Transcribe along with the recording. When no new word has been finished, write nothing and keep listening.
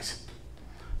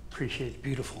appreciate it.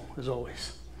 Beautiful, as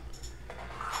always.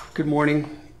 Good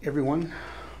morning, everyone.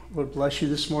 Lord bless you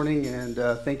this morning, and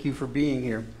thank you for being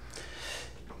here.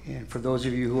 And for those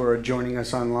of you who are joining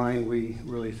us online, we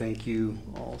really thank you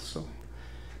also.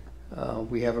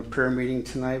 We have a prayer meeting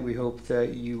tonight. We hope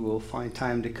that you will find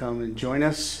time to come and join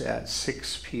us at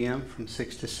 6 p.m. from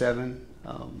 6 to 7.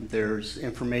 There's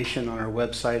information on our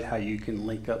website how you can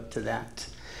link up to that.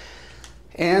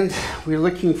 And we're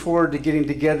looking forward to getting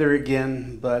together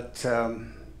again, but a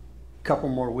couple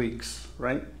more weeks,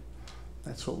 right?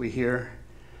 That's what we hear.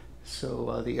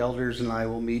 So the elders and I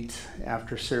will meet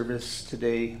after service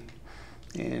today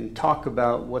and talk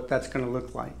about what that's going to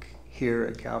look like here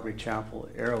at Calvary Chapel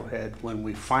Arrowhead when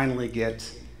we finally get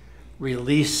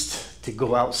released to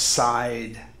go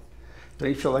outside. Don't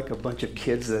you feel like a bunch of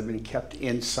kids that have been kept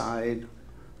inside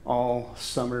all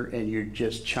summer and you're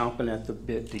just chomping at the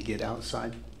bit to get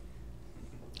outside?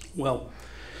 Well,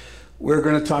 we're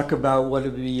going to talk about what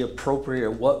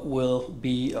will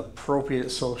be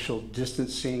appropriate social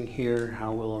distancing here,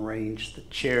 how we'll arrange the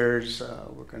chairs.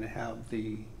 We're going to have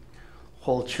the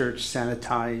whole church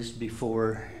sanitized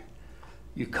before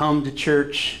you come to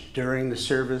church during the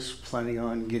service, planning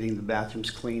on getting the bathrooms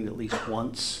cleaned at least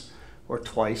once or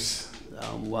twice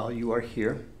while you are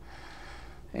here.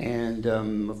 And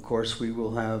of course, we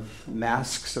will have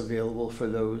masks available for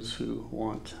those who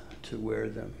want to wear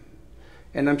them.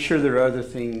 And I'm sure there are other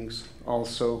things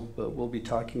also, but we'll be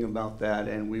talking about that,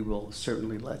 and we will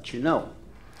certainly let you know.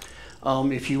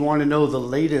 If you want to know the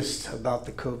latest about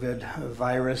the COVID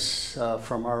virus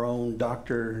from our own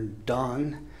Dr.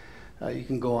 Don, you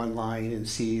can go online and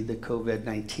see the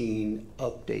COVID-19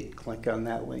 update. Click on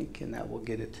that link, and that will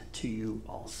get it to you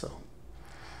also.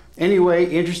 Anyway,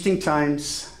 interesting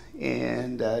times,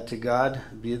 and to God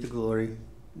be the glory.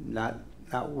 Not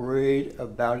worried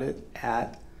about it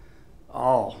at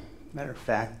all. Matter of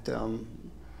fact,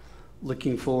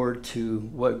 looking forward to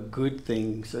what good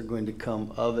things are going to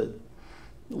come of it.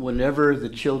 Whenever the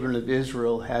children of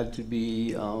Israel had to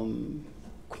be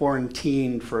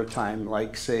quarantined for a time,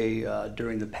 like say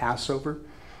during the Passover,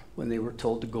 when they were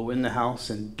told to go in the house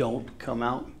and don't come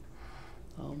out,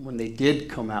 when they did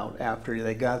come out after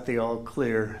they got the all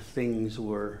clear, things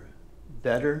were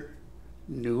better,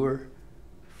 newer,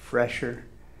 fresher,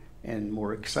 and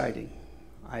more exciting.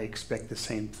 I expect the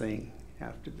same thing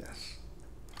after this.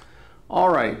 All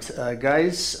right,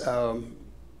 guys,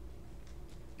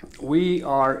 we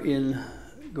are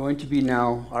going to be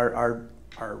now,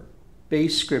 our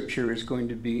base scripture is going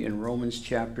to be in Romans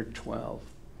chapter 12.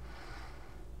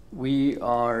 We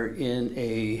are in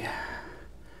a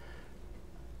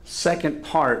second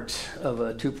part of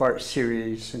a two-part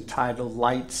series entitled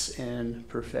Lights and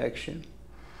Perfection.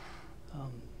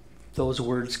 Those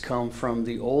words come from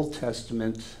the Old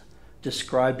Testament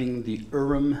describing the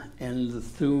Urim and the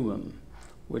Thummim,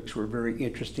 which were very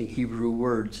interesting Hebrew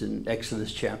words in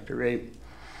Exodus chapter 8.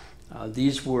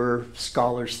 These were,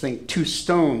 scholars think, two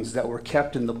stones that were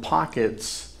kept in the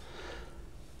pockets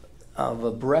of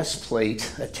a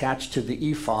breastplate attached to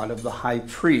the ephod of the high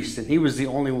priest, and he was the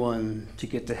only one to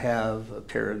get to have a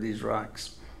pair of these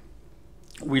rocks.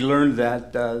 We learned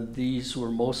that these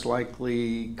were most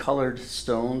likely colored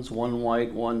stones, one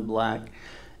white, one black,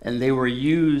 and they were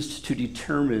used to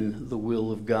determine the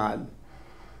will of God.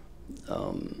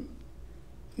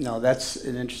 Now that's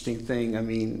an interesting thing. I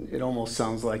mean, it almost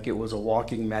sounds like it was a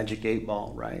walking magic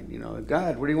 8-ball, right? You know,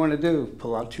 God, what do you want to do?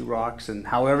 Pull out two rocks, and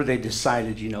however they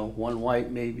decided, you know, one white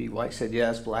maybe, white said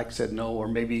yes, black said no, or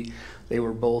maybe they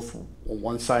were both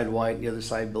one side white, the other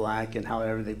side black, and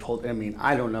however they pulled, I mean,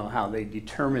 I don't know how they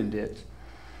determined it,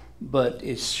 but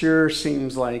it sure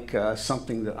seems like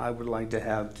something that I would like to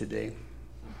have today,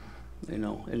 you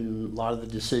know, in a lot of the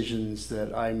decisions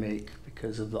that I make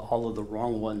because of all of the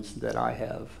wrong ones that I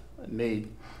have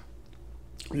made.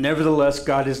 Nevertheless,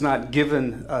 God has not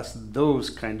given us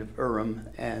those kind of Urim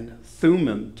and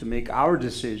Thummim to make our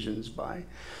decisions by,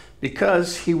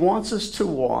 because he wants us to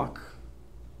walk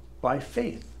by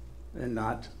faith and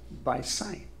not by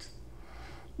sight.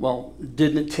 Well,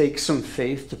 didn't it take some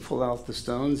faith to pull out the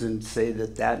stones and say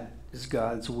that that is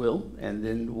God's will and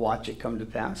then watch it come to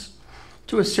pass?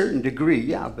 To a certain degree,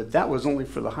 yeah, but that was only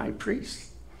for the high priest.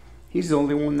 He's the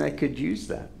only one that could use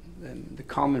that. And the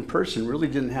common person really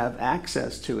didn't have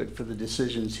access to it for the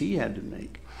decisions he had to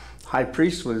make. High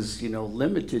priest was, you know,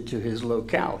 limited to his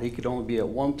locale. He could only be at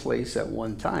one place at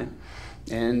one time.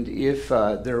 And if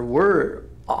there were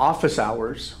office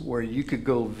hours where you could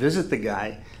go visit the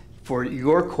guy for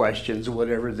your questions,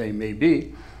 whatever they may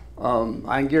be,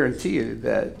 I can guarantee you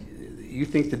that you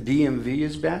think the DMV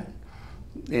is bad.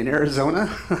 in Arizona,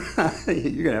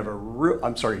 you're gonna have a real,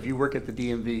 I'm sorry, if you work at the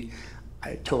DMV,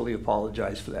 I totally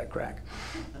apologize for that crack.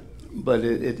 But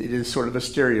it is sort of a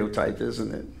stereotype,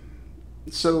 isn't it?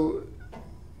 So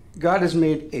God has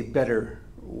made a better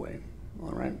way,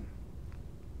 all right?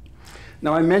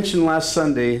 Now, I mentioned last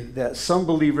Sunday that some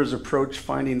believers approach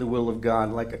finding the will of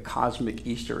God like a cosmic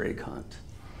Easter egg hunt,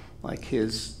 like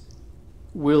his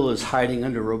will is hiding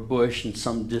under a bush in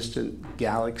some distant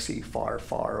galaxy far,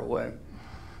 far away.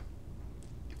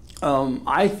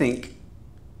 I think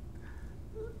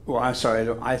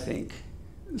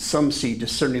some see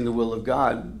discerning the will of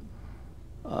God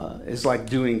is like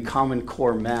doing Common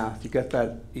Core math. You got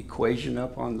that equation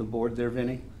up on the board there,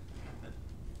 Vinny?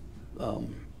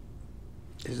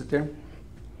 Is it there?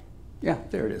 Yeah,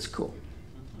 there it is. Cool.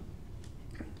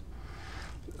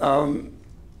 Common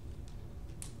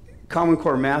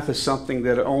Core math is something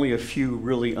that only a few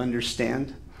really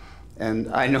understand.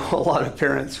 And I know a lot of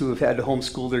parents who have had to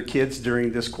homeschool their kids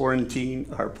during this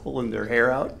quarantine are pulling their hair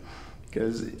out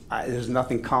because there's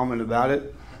nothing common about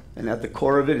it. And at the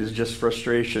core of it is just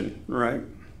frustration, right?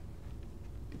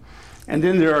 And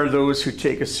then there are those who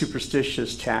take a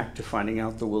superstitious tack to finding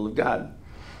out the will of God.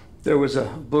 There was a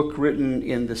book written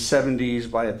in the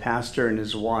 70s by a pastor and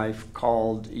his wife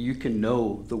called You Can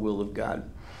Know the Will of God.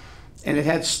 And it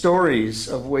had stories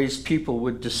of ways people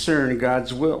would discern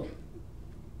God's will.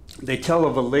 They tell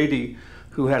of a lady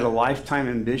who had a lifetime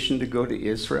ambition to go to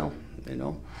Israel,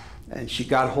 and she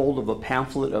got hold of a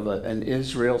pamphlet of an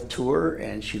Israel tour,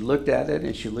 and she looked at it,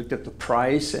 and she looked at the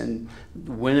price and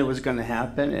when it was going to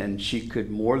happen, and she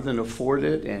could more than afford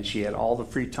it, and she had all the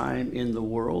free time in the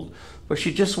world, but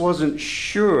she just wasn't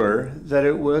sure that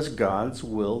it was God's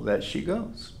will that she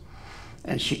goes.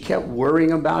 And she kept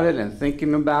worrying about it and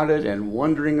thinking about it and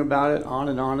wondering about it, on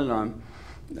and on and on.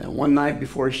 And one night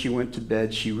before she went to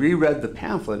bed, she reread the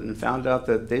pamphlet and found out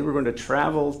that they were going to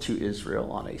travel to Israel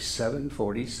on a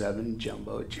 747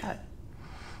 jumbo jet.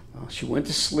 Well, she went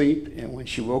to sleep, and when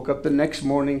she woke up the next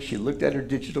morning, she looked at her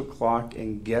digital clock,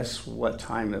 and guess what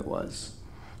time it was?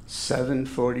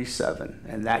 7:47,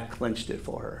 and that clinched it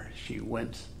for her. She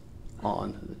went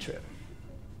on the trip.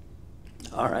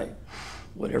 All right,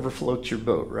 whatever floats your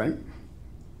boat, right?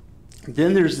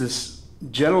 Then there's this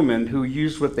gentleman who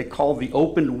used what they call the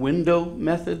open window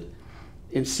method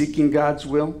in seeking God's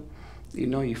will.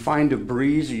 You find a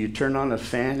breeze, or you turn on a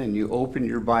fan and you open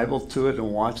your Bible to it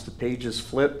and watch the pages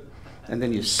flip, and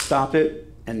then you stop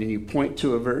it and then you point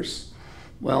to a verse.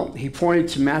 Well, he pointed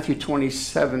to Matthew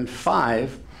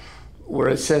 27:5, where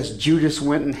it says Judas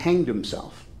went and hanged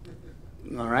himself.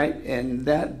 All right, and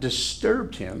that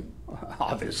disturbed him,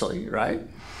 obviously, right?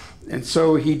 And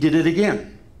so he did it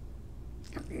again.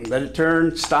 Let it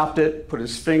turn, stopped it, put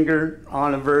his finger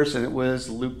on a verse, and it was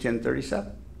Luke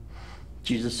 10:37.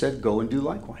 Jesus said, go and do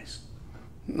likewise.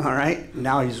 All right,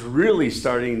 now he's really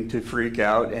starting to freak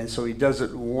out, and so he does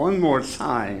it one more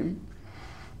time,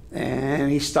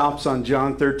 and he stops on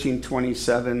John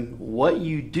 13:27. What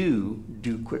you do,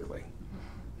 do quickly.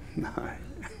 All right.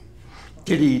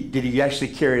 Did he actually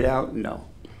carry it out? No.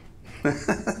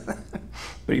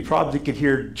 But he probably could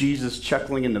hear Jesus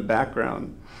chuckling in the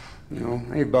background.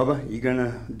 Hey, Bubba, you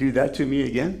gonna do that to me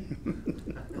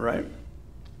again? Right?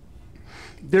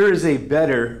 There is a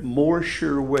better, more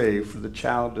sure way for the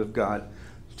child of God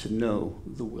to know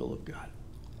the will of God.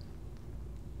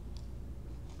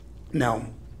 Now,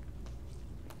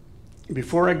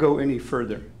 before I go any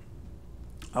further,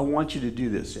 I want you to do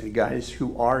this. And guys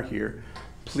who are here,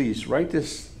 please write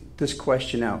this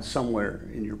question out somewhere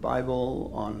in your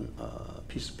Bible, on a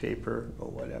piece of paper, or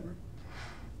whatever.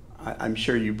 I'm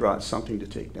sure you brought something to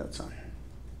take notes on.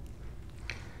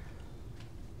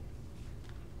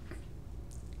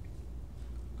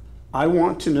 I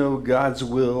want to know God's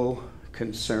will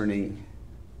concerning,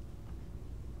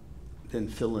 then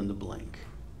fill in the blank.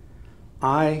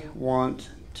 I want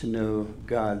to know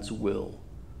God's will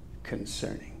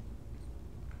concerning.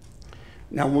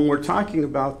 Now, when we're talking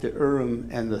about the Urim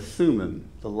and the Thummim,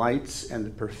 the lights and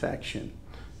the perfection,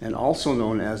 and also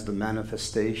known as the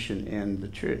manifestation and the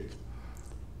truth,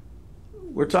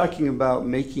 we're talking about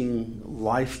making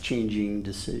life-changing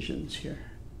decisions here.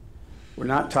 We're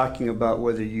not talking about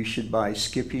whether you should buy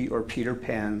Skippy or Peter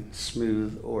Pan,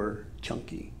 smooth or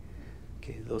chunky.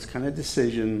 Okay, those kind of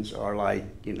decisions are like,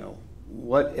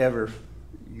 whatever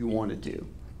you want to do.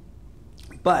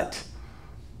 But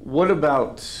what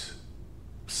about,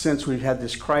 since we've had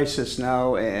this crisis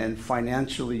now and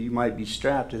financially you might be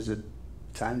strapped, is it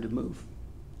time to move?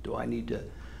 Do I need to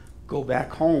go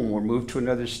back home or move to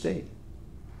another state?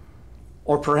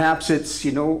 Or perhaps it's,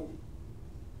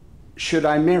 should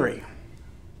I marry?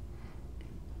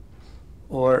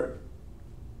 Or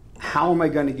how am I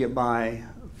going to get by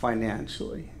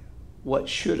financially? What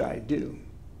should I do?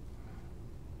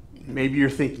 Maybe you're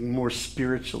thinking more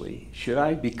spiritually. Should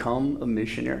I become a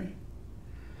missionary?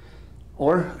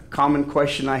 Or a common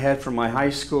question I had from my high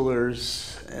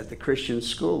schoolers at the Christian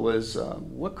school was,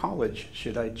 what college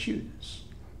should I choose?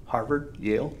 Harvard,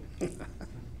 Yale?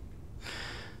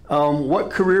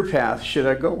 What career path should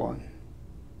I go on?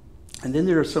 And then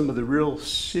there are some of the real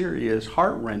serious,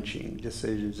 heart-wrenching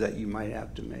decisions that you might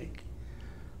have to make.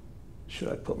 Should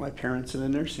I put my parents in a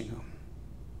nursing home?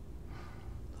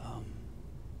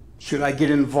 Should I get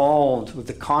involved with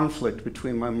the conflict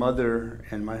between my mother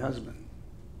and my husband?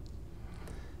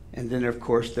 And then, of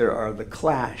course, there are the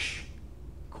clash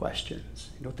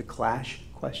questions. You know what the clash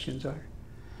questions are?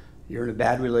 You're in a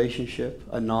bad relationship,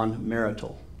 a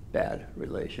non-marital bad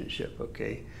relationship,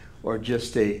 okay? Or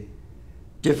just a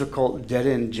difficult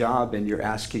dead-end job and you're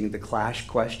asking the clash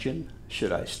question,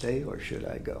 should I stay or should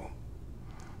I go?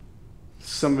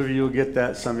 Some of you will get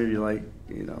that, some of you like,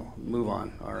 move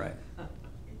on, all right.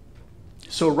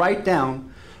 So write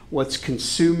down what's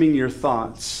consuming your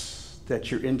thoughts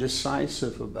that you're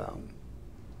indecisive about.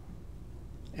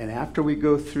 And after we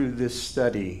go through this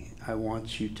study, I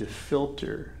want you to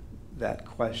filter that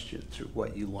question through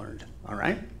what you learned, all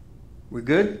right? We're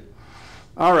good?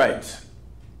 All right.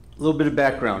 A little bit of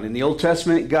background. In the Old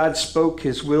Testament, God spoke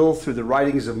his will through the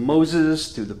writings of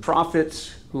Moses, through the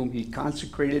prophets, whom he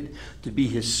consecrated to be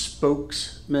his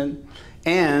spokesman.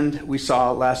 And we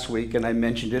saw last week, and I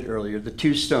mentioned it earlier, the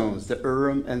two stones, the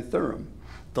Urim and Thummim,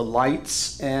 the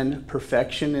lights and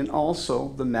perfection, and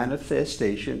also the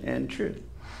manifestation and truth.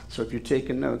 So if you're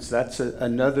taking notes, that's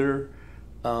another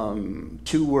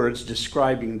two words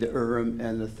describing the Urim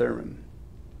and the Thummim.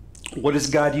 What does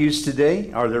God use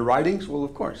today? Are there writings? Well,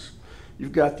 of course.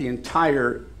 You've got the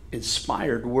entire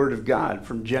inspired Word of God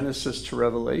from Genesis to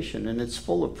Revelation, and it's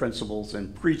full of principles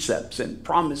and precepts and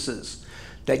promises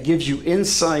that gives you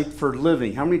insight for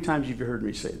living. How many times have you heard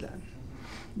me say that?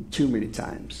 Too many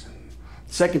times.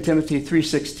 2 Timothy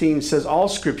 3:16 says, all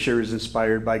scripture is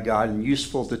inspired by God and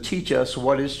useful to teach us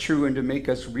what is true and to make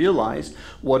us realize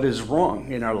what is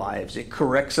wrong in our lives. It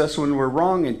corrects us when we're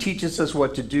wrong and teaches us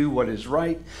what to do, what is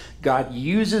right. God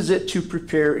uses it to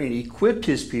prepare and equip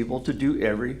his people to do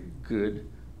every good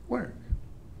work.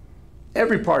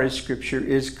 Every part of scripture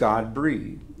is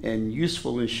God-breathed and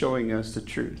useful in showing us the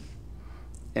truth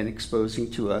and exposing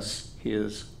to us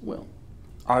his will.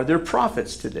 Are there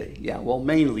prophets today? Yeah, well,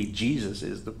 mainly Jesus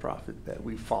is the prophet that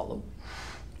we follow.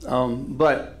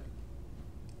 But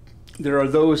there are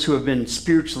those who have been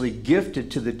spiritually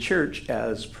gifted to the church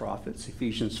as prophets.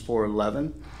 Ephesians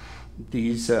 4:11.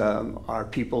 These are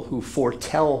people who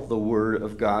foretell the word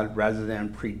of God rather than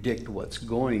predict what's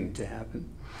going to happen.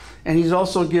 And he's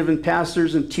also given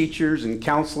pastors and teachers and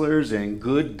counselors and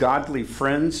good, godly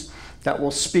friends that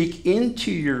will speak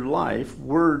into your life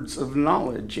words of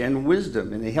knowledge and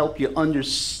wisdom, and they help you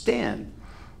understand,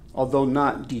 although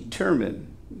not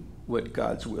determine, what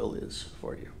God's will is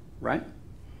for you, right?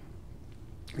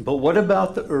 But what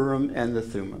about the Urim and the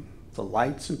Thummim, the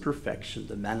lights and perfection,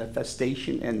 the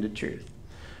manifestation and the truth?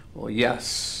 Well,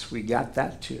 yes, we got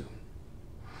that too.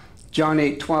 John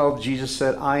 8:12, Jesus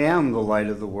said, I am the light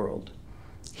of the world.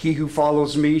 He who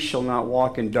follows me shall not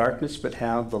walk in darkness, but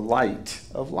have the light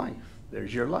of life.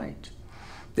 There's your light.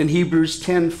 Then Hebrews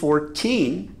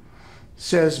 10:14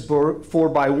 says, for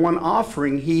by one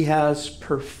offering he has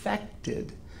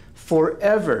perfected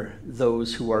forever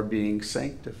those who are being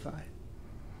sanctified.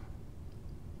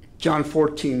 John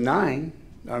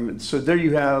 14:9, so there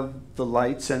you have the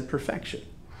lights and perfection.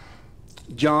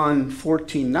 John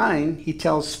 14:9, he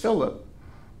tells Philip,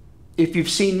 if you've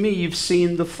seen me, you've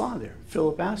seen the Father.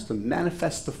 Philip asked him,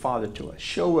 manifest the Father to us.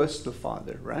 Show us the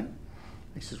Father, right?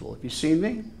 He says, well, if you've seen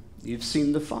me, you've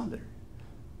seen the Father.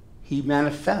 He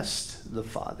manifests the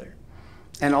Father.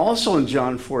 And also in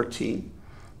John 14,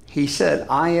 he said,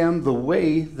 I am the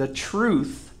way, the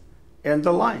truth, and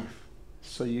the life.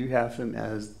 So you have him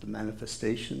as the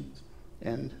manifestation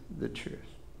and the truth.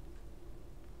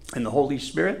 And the Holy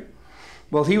Spirit,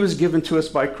 well, he was given to us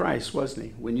by Christ, wasn't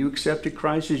he? When you accepted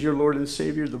Christ as your Lord and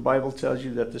Savior, the Bible tells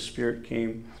you that the Spirit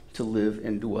came to live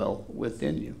and dwell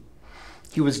within you.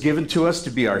 He was given to us to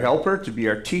be our helper, to be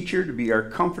our teacher, to be our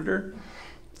comforter.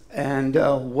 And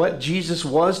what Jesus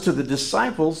was to the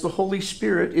disciples, the Holy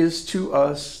Spirit is to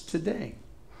us today.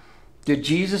 Did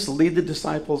Jesus lead the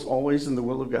disciples always in the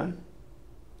will of God?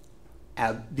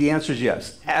 The answer is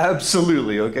yes.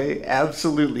 Absolutely, okay?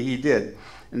 Absolutely, he did.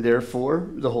 And therefore,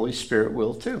 the Holy Spirit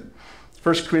will too.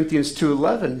 1 Corinthians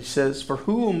 2:11 says, for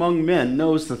who among men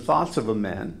knows the thoughts of a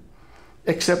man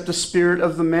except the spirit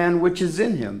of the man which is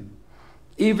in him.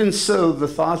 Even so, the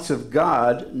thoughts of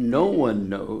God no one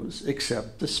knows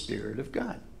except the Spirit of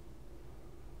God.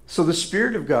 So the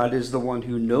Spirit of God is the one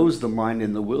who knows the mind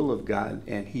and the will of God,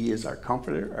 and he is our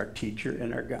comforter, our teacher,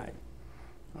 and our guide.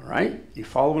 All right? You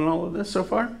following all of this so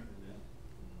far?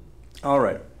 All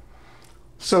right.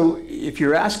 So if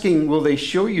you're asking, will they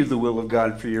show you the will of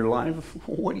God for your life?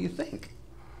 What do you think?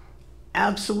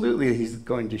 Absolutely, he's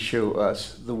going to show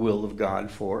us the will of God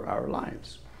for our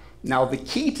lives. Now, the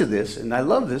key to this, and I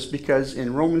love this because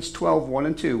in Romans 12, 1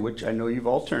 and 2, which I know you've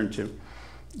all turned to,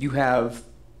 you have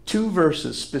 2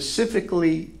 verses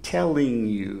specifically telling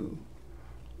you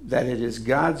that it is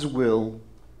God's will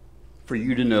for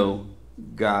you to know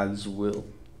God's will.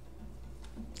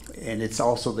 And it's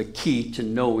also the key to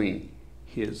knowing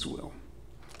his will.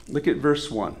 Look at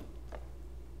verse 1.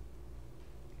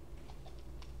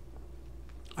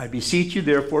 I beseech you,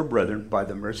 therefore, brethren, by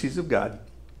the mercies of God,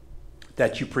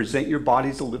 that you present your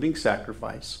bodies a living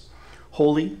sacrifice,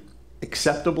 holy,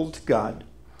 acceptable to God,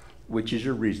 which is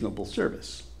your reasonable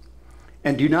service.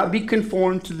 And do not be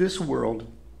conformed to this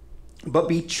world, but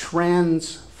be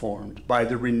transformed by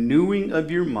the renewing of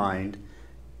your mind.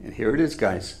 And here it is,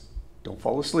 guys. Don't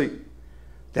fall asleep.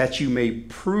 That you may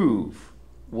prove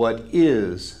what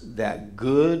is that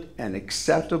good and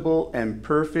acceptable and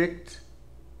perfect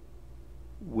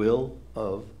will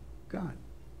of God.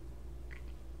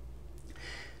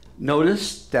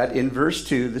 Notice that in verse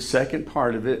 2, the second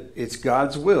part of it, it's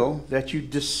God's will that you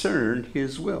discern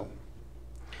his will.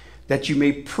 That you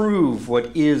may prove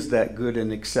what is that good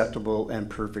and acceptable and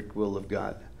perfect will of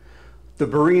God. The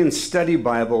Berean Study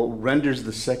Bible renders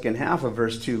the second half of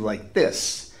verse 2 like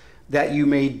this: that you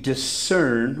may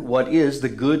discern what is the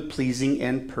good, pleasing,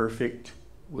 and perfect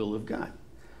will of God.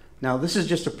 Now, this is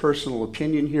just a personal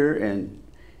opinion here, and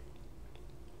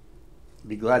I'd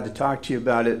be glad to talk to you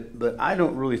about it, but I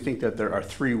don't really think that there are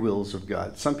 3 wills of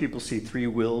God. Some people see 3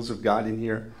 wills of God in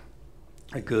here: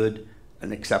 a good,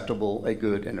 an acceptable, a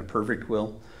good, and a perfect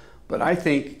will. But I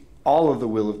think all of the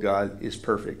will of God is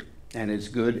perfect, and it's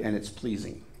good, and it's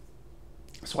pleasing.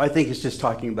 So I think it's just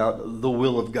talking about the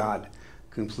will of God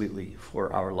completely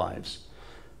for our lives.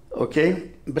 Okay?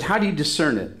 But how do you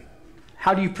discern it?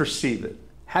 How do you perceive it?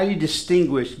 How do you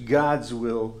distinguish God's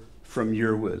will from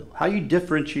your will? How do you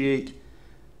differentiate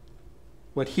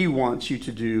what he wants you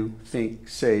to do, think,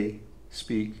 say,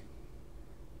 speak,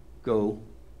 go,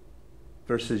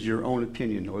 versus your own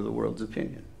opinion or the world's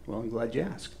opinion? Well, I'm glad you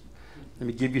asked. Let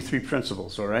me give you 3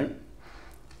 principles, all right?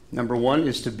 Number 1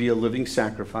 is to be a living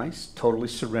sacrifice, totally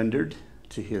surrendered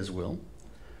to his will.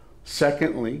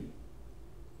 Secondly,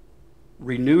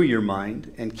 renew your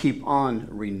mind and keep on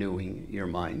renewing your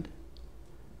mind.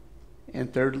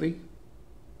 And thirdly,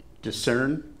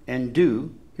 discern and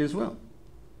do his will.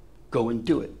 Go and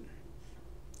do it.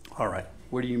 All right,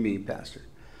 what do you mean, Pastor?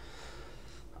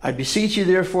 I beseech you,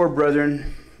 therefore,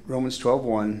 brethren, Romans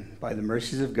 12:1, by the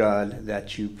mercies of God,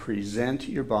 that you present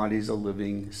your bodies a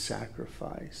living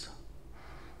sacrifice.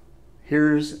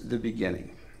 Here's the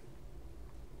beginning.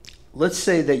 Let's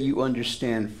say that you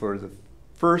understand for the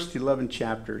first 11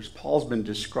 chapters, Paul's been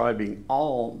describing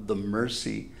all the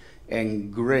mercy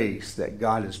and grace that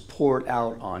God has poured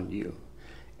out on you.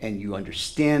 And you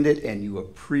understand it and you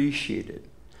appreciate it.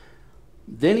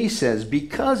 Then he says,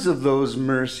 because of those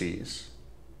mercies,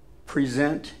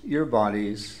 present your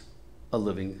bodies a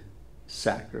living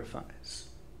sacrifice.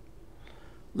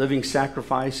 Living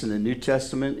sacrifice in the New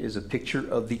Testament is a picture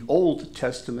of the Old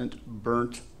Testament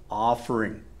burnt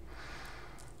offering.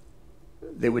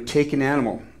 They would take an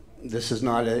animal. This is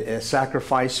not a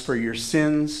sacrifice for your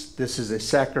sins. This is a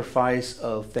sacrifice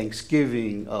of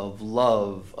thanksgiving, of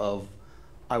love, of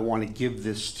I want to give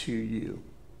this to you.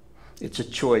 It's a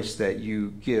choice that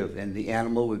you give, and the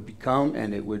animal would come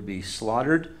and it would be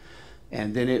slaughtered,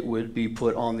 and then it would be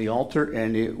put on the altar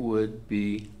and it would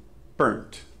be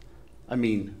burnt. I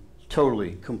mean,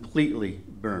 totally, completely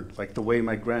burnt, like the way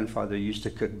my grandfather used to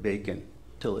cook bacon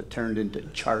till it turned into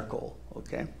charcoal,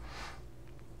 okay?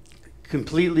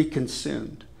 Completely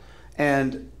consumed.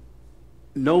 And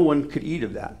no one could eat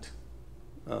of that.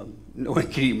 No one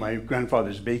could eat my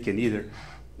grandfather's bacon either.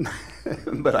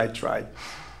 But I tried.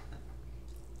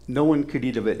 No one could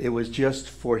eat of it. It was just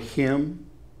for him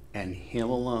and him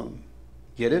alone.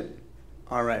 Get it?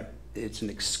 All right. It's an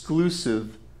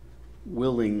exclusive,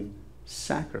 willing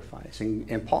sacrifice.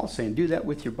 And Paul's saying, do that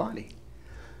with your body.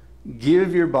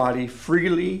 Give your body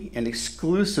freely and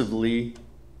exclusively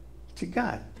to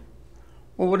God.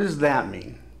 Well, what does that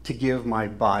mean, to give my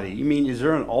body? You mean, is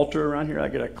there an altar around here I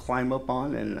got to climb up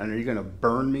on, and are you going to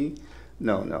burn me?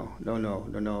 No.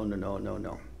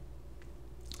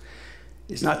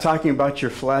 He's not talking about your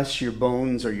flesh, your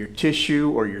bones, or your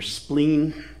tissue, or your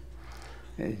spleen.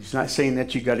 And he's not saying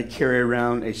that you got to carry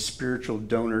around a spiritual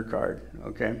donor card,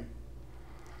 okay?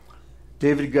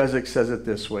 David Guzik says it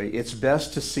this way: it's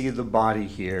best to see the body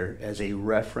here as a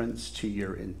reference to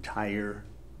your entire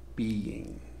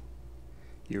being.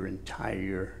 Your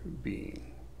entire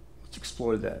being. Let's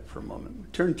explore that for a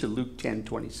moment. Turn to Luke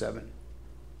 10:27.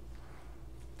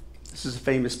 This is a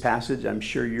famous passage. I'm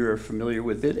sure you're familiar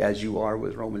with it, as you are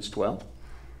with Romans 12.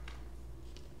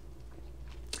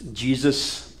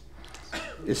 Jesus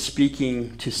is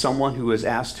speaking to someone who has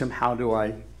asked him, how do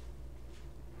I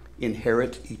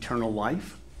inherit eternal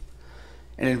life?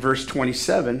 And in verse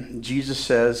 27, Jesus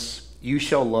says, you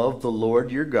shall love the Lord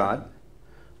your God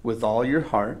with all your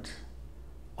heart,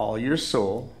 all your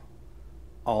soul,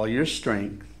 all your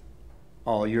strength,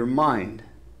 all your mind,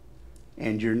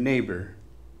 and your neighbor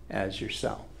as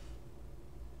yourself.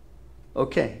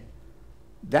 Okay,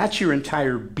 that's your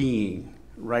entire being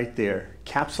right there,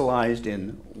 capsulized in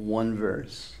one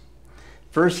verse.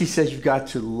 First, he says you've got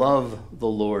to love the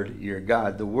Lord your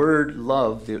God. The word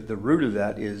love, the root of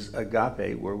that is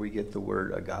agape, where we get the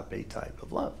word agape type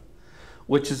of love,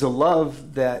 which is a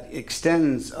love that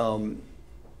extends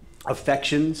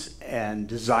affections and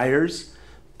desires,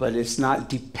 but it's not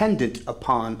dependent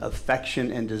upon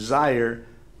affection and desire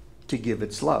to give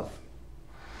its love.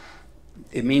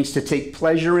 It means to take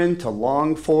pleasure in, to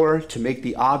long for, to make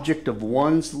the object of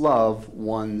one's love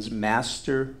one's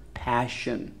master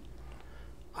passion.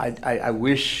 I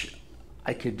wish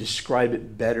I could describe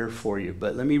it better for you,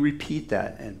 but let me repeat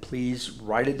that, and please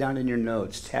write it down in your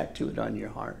notes, tattoo it on your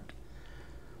heart.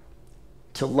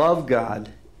 To love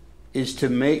God is to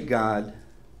make God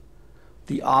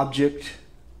the object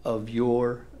of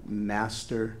your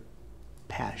master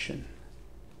passion.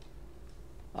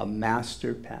 A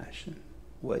master passion,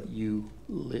 what you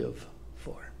live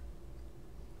for.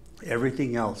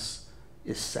 Everything else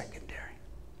is secondary.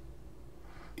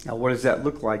 Now, what does that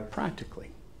look like practically?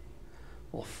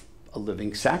 Well, a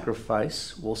living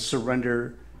sacrifice will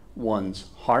surrender one's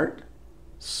heart,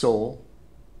 soul,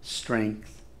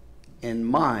 strength, and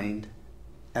mind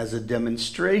as a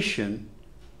demonstration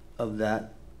of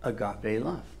that agape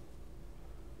love.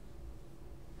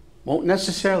 Won't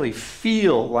necessarily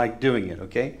feel like doing it,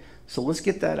 okay? So let's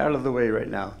get that out of the way right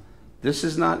now. This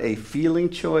is not a feeling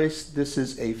choice. This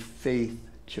is a faith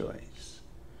choice.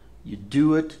 You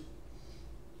do it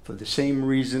for the same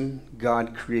reason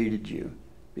God created you,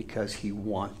 because he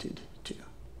wanted to.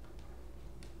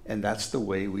 And that's the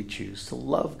way we choose to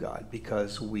love God,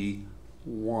 because we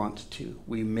want to.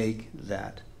 We make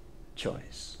that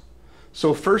choice.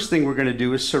 So first thing we're going to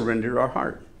do is surrender our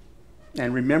heart.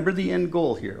 And remember the end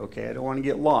goal here, okay? I don't want to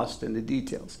get lost in the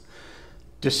details.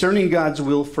 Discerning God's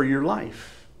will for your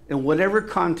life. In whatever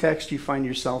context you find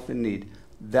yourself in need,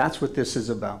 that's what this is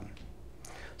about.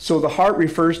 So the heart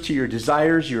refers to your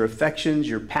desires, your affections,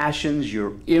 your passions,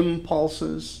 your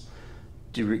impulses,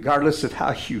 regardless of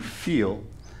how you feel.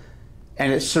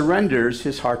 And it surrenders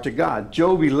his heart to God.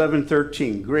 Job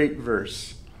 11:13, great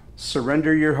verse.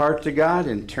 Surrender your heart to God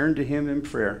and turn to him in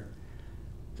prayer.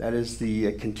 That is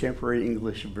the contemporary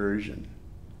English version.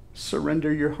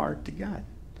 Surrender your heart to God.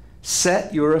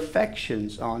 Set your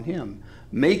affections on him.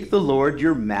 Make the Lord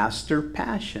your master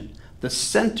passion, the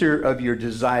center of your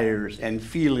desires and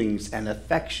feelings and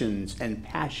affections and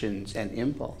passions and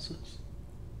impulses.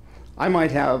 I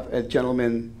might have a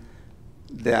gentleman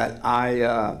that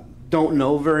I don't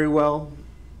know very well,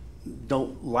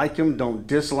 don't like him, don't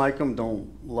dislike him, don't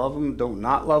love him, don't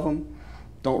not love him,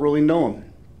 don't really know him.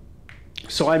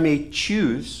 So I may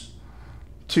choose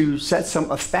to set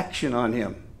some affection on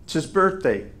him. It's his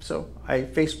birthday, so I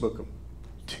Facebook him.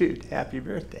 Dude, happy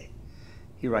birthday.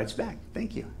 He writes back,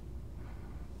 thank you.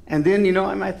 And then,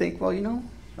 I might think, well,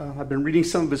 I've been reading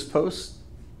some of his posts.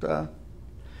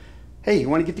 Hey, you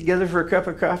want to get together for a cup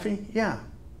of coffee? Yeah.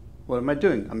 What am I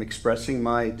doing? I'm expressing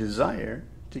my desire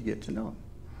to get to know him.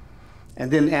 And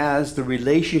then as the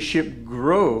relationship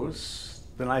grows,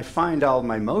 then I find all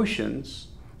my emotions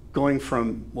going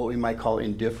from what we might call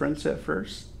indifference at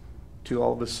first to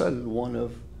all of a sudden one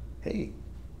of, hey,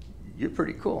 you're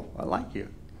pretty cool. I like you.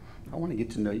 I want to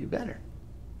get to know you better,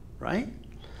 right?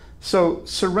 So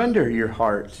surrender your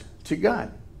heart to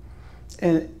God.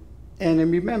 And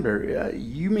remember,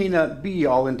 you may not be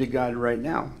all into God right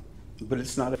now, but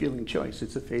it's not a feeling choice.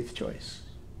 It's a faith choice.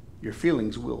 Your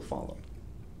feelings will follow.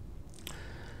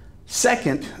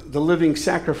 Second, the living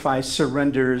sacrifice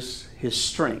surrenders his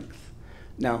strength.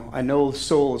 Now, I know the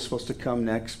soul is supposed to come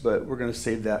next, but we're going to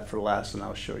save that for last, and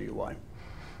I'll show you why.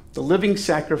 The living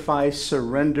sacrifice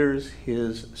surrenders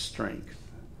his strength.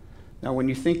 Now, when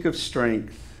you think of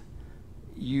strength,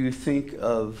 you think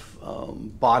of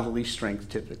bodily strength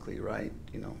typically, right?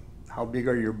 You know, how big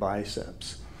are your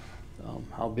biceps?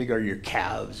 How big are your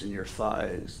calves and your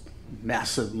thighs?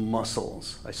 Massive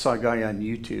muscles. I saw a guy on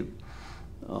YouTube.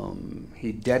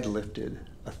 He deadlifted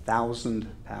 1,000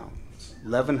 pounds,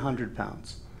 1,100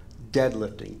 pounds.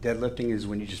 Deadlifting. Deadlifting is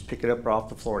when you just pick it up off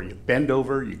the floor. You bend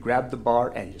over, you grab the bar,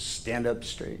 and you stand up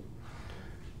straight.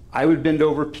 I would bend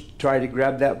over, try to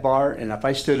grab that bar, and if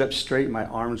I stood up straight, my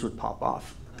arms would pop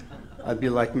off. I'd be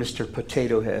like Mr.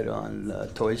 Potato Head on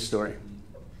Toy Story.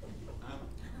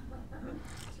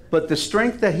 But the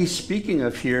strength that he's speaking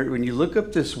of here, when you look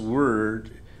up this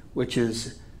word, which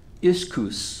is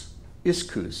ischus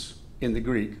in the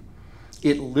Greek,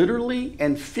 it literally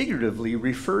and figuratively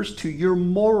refers to your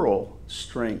moral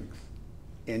strength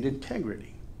and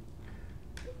integrity.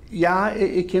 Yeah,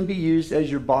 it can be used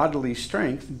as your bodily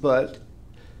strength, but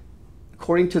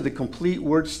according to the Complete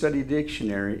Word Study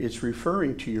Dictionary, it's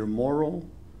referring to your moral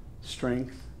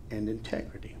strength and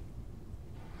integrity.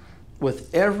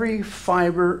 With every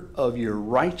fiber of your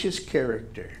righteous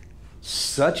character,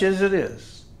 such as it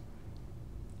is,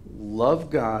 love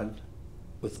God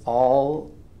with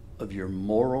all of your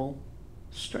moral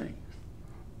strength.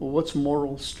 Well, what's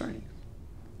moral strength?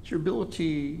 It's your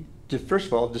ability to, first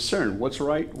of all, discern what's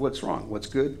right, what's wrong, what's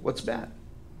good, what's bad,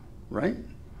 right?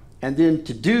 And then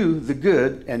to do the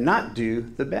good and not do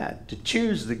the bad, to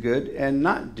choose the good and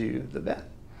not do the bad.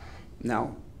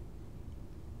 Now,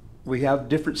 we have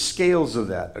different scales of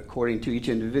that according to each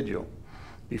individual.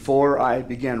 Before I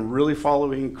began really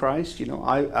following Christ, you know,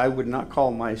 I would not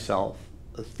call myself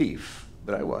a thief,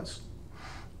 but I was.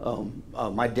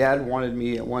 My dad wanted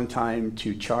me at one time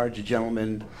to charge a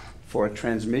gentleman for a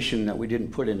transmission that we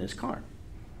didn't put in his car.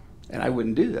 And I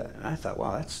wouldn't do that. And I thought,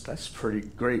 wow, that's pretty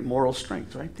great moral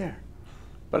strength right there.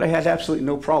 But I had absolutely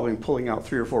no problem pulling out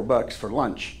 $3 or $4 for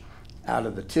lunch out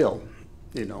of the till,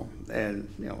 you know,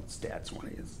 and, you know, it's dad's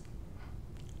money.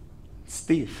 It's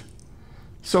thief.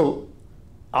 So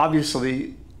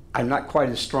obviously, I'm not quite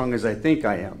as strong as I think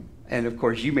I am. And of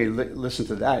course, you may listen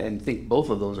to that and think both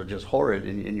of those are just horrid,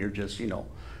 and you're just, you know,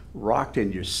 rocked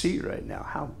in your seat right now.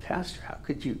 How, Pastor, how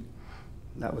could you?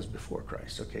 That was before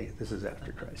Christ, okay? This is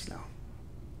after Christ now.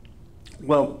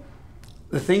 Well,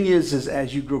 the thing is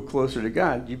as you grow closer to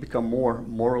God, you become more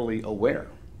morally aware.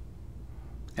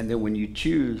 And then when you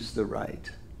choose the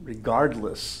right,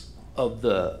 regardless of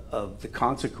the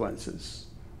consequences,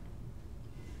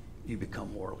 you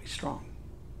become morally strong.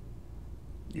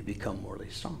 You become morally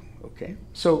strong, okay?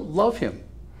 So love him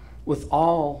with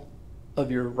all of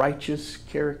your righteous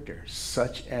character,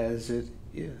 such as it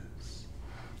is.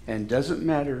 And doesn't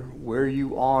matter where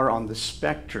you are on the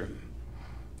spectrum,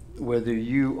 whether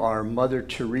you are Mother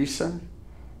Teresa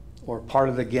or part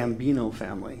of the Gambino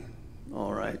family,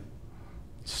 all right?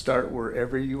 Start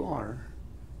wherever you are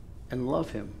and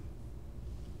love him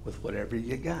with whatever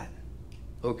you got,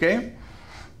 okay?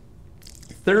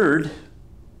 Third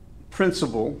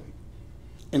principle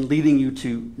in leading you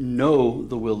to know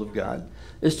the will of God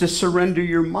is to surrender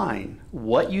your mind,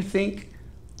 what you think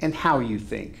and how you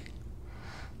think.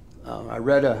 I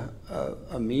read a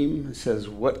meme that says,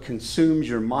 what consumes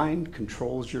your mind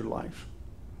controls your life.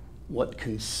 What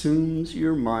consumes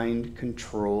your mind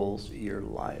controls your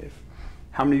life.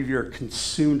 How many of you are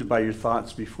consumed by your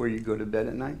thoughts before you go to bed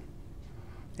at night?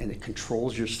 And it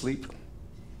controls your sleep?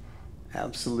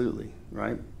 Absolutely,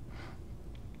 right?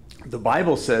 The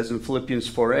Bible says in Philippians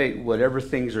 4:8, whatever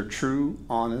things are true,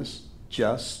 honest,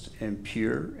 just, and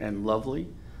pure, and lovely,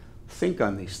 think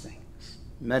on these things.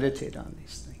 Meditate on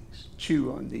these things.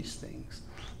 Chew on these things.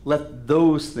 Let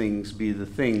those things be the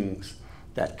things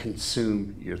that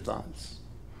consume your thoughts.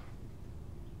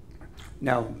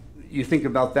 Now, you think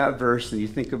about that verse and you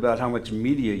think about how much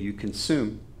media you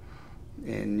consume,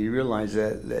 and you realize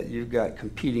that you've got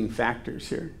competing factors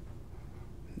here.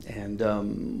 And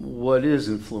what is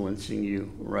influencing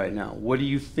you right now? What do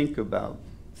you think about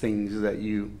things that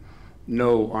you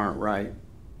know aren't right?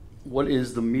 What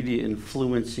is the media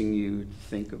influencing you to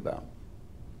think about?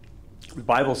 The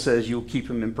Bible says you'll keep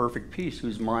him in perfect peace,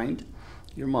 whose mind,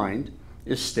 your mind,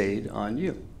 is stayed on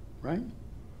you, right?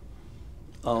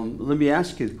 Let me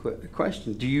ask you a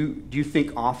question. Do you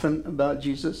think often about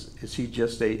Jesus? Is he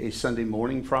just a Sunday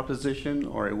morning proposition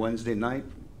or a Wednesday night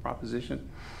proposition?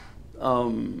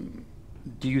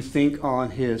 Do you think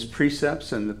on his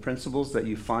precepts and the principles that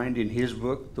you find in his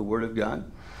book, the Word of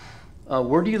God?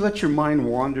 Where do you let your mind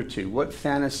wander to? What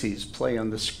fantasies play on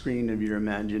the screen of your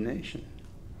imagination?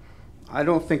 I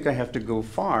don't think I have to go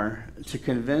far to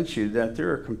convince you that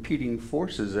there are competing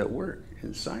forces at work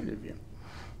inside of you.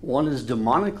 One is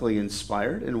demonically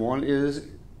inspired, and one is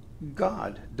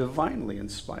God, divinely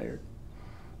inspired.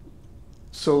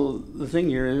 So the thing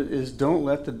here is don't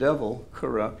let the devil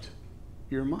corrupt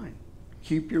your mind.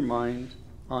 Keep your mind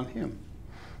on him.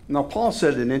 Now, Paul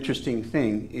said an interesting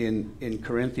thing in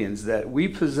Corinthians, that we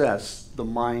possess the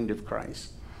mind of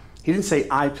Christ. He didn't say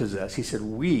I possess. He said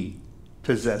we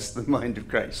possess the mind of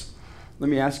Christ. Let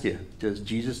me ask you, does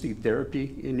Jesus need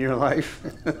therapy in your life?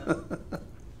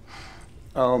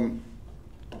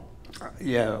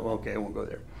 Yeah, okay, I won't go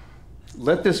there.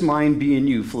 Let this mind be in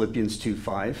you, Philippians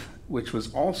 2:5, which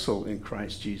was also in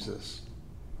Christ Jesus.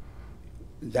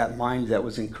 That mind that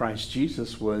was in Christ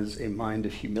Jesus was a mind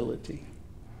of humility,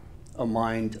 a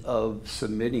mind of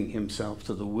submitting himself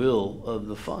to the will of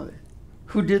the Father.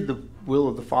 Who did the will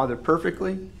of the Father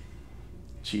perfectly?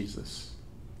 Jesus.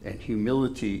 And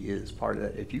humility is part of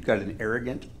that. If you've got an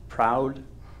arrogant, proud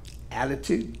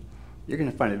attitude, you're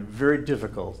going to find it very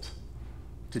difficult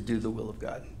to do the will of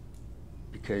God,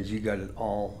 because you got it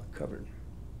all covered.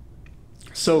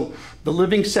 So the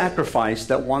living sacrifice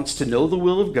that wants to know the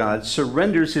will of God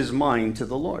surrenders his mind to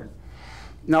the Lord.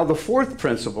 Now, the fourth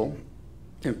principle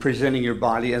in presenting your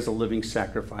body as a living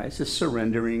sacrifice is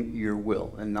surrendering your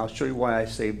will. And I'll show you why I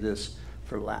saved this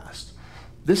for last.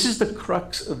 This is the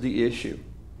crux of the issue.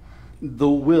 The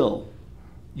will,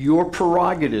 your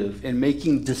prerogative in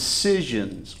making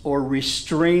decisions or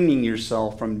restraining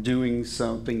yourself from doing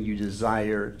something you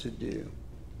desire to do.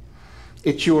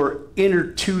 It's your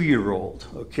inner 2-year-old,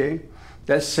 okay?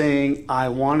 That's saying, I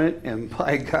want it, and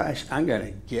by gosh, I'm going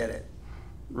to get it,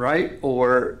 right?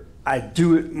 Or I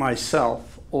do it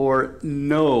myself, or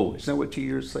no. Isn't that what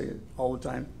 2-year-olds say all the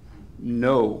time?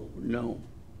 No, no.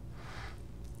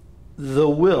 The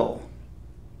will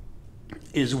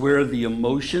is where the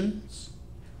emotions,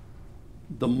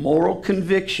 the moral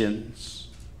convictions,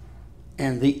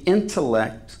 and the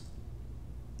intellect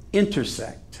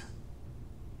intersect.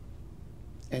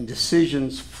 And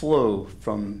decisions flow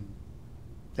from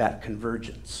that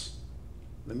convergence.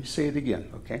 Let me say it again,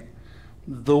 okay?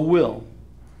 The will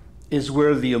is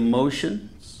where the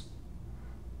emotions,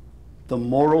 the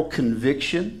moral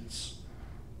convictions,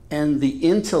 and the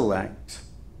intellect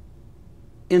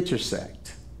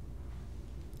intersect.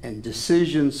 And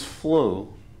decisions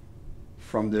flow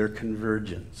from their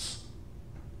convergence.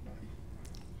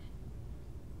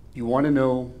 You want to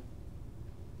know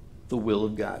the will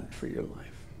of God for your life?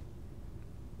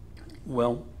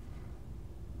 Well,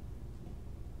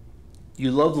 you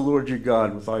love the Lord your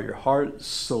God with all your heart,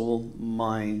 soul,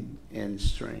 mind, and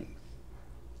strength.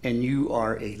 And you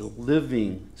are a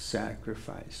living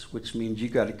sacrifice, which means you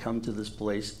got to come to this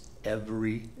place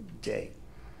every day.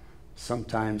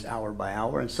 Sometimes hour by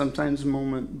hour, and sometimes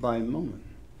moment by moment.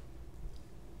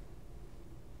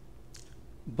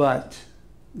 But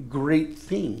great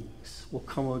things will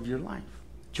come of your life.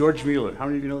 George Mueller, how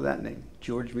many of you know that name?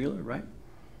 George Mueller, right?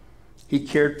 He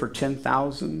cared for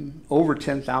over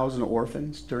 10,000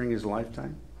 orphans during his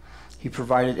lifetime. He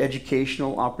provided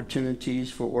educational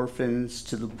opportunities for orphans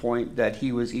to the point that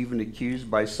he was even accused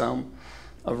by some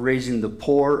of raising the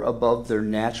poor above their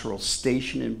natural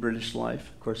station in British life.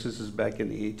 Of course, this is back in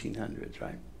the 1800s,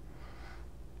 right?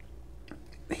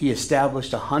 He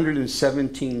established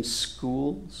 117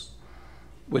 schools,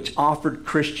 which offered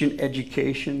Christian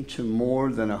education to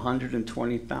more than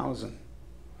 120,000.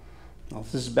 Now,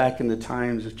 this is back in the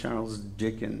times of Charles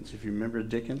Dickens. If you remember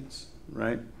Dickens,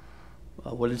 right?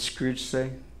 What did Scrooge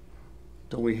say?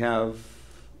 Don't we have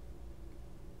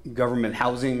government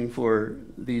housing for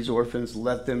these orphans?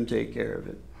 Let them take care of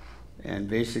it. And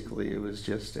basically, it was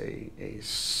just a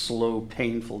slow,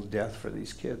 painful death for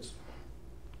these kids.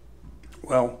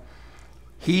 Well,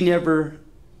 he never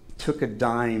took a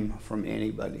dime from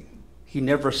anybody. He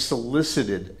never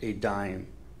solicited a dime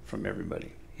from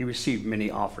everybody. He received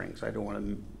many offerings. I don't want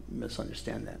to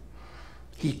misunderstand that.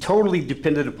 He totally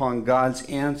depended upon God's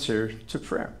answer to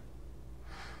prayer.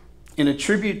 In a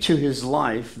tribute to his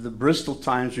life, the Bristol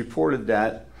Times reported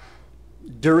that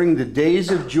during the days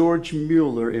of George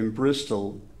Mueller in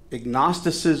Bristol,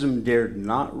 agnosticism dared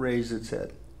not raise its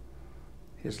head.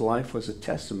 His life was a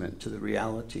testament to the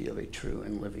reality of a true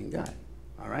and living God.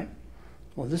 All right?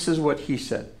 Well, this is what he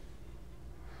said.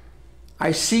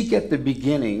 I seek at the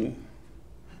beginning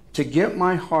to get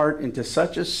my heart into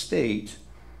such a state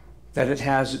that it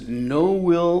has no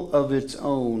will of its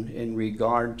own in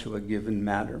regard to a given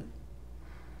matter.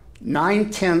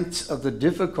 9/10 of the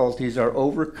difficulties are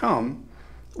overcome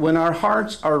when our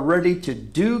hearts are ready to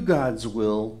do God's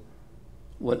will,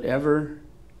 whatever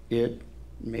it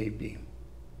may be.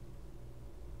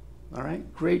 All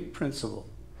right? Great principle.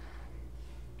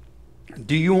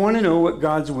 Do you want to know what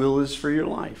God's will is for your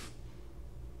life?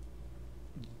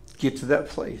 Get to that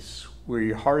place where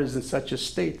your heart is in such a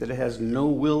state that it has no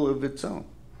will of its own.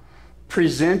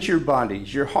 Present your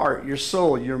bodies, your heart, your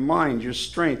soul, your mind, your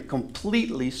strength,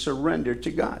 completely surrendered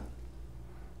to God.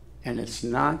 And it's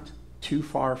not too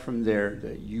far from there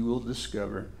that you will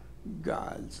discover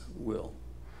God's will.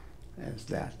 As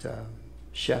that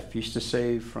chef used to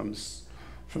say from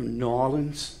New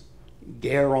Orleans,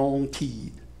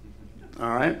 guaranteed. All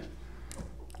right?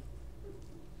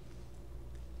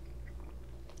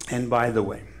 And by the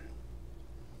way,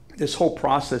 this whole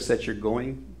process that you're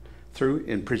going through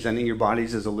in presenting your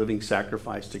bodies as a living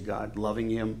sacrifice to God, loving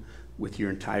Him with your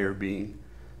entire being,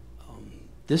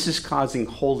 this is causing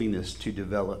holiness to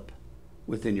develop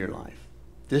within your life.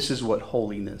 This is what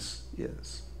holiness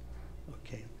is.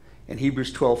 Okay. And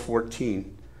Hebrews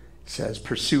 12:14 says,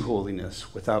 pursue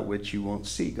holiness, without which you won't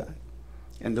see God.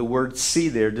 And the word see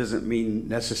there doesn't mean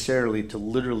necessarily to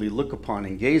literally look upon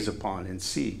and gaze upon and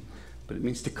see, but it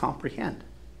means to comprehend.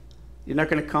 You're not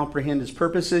going to comprehend His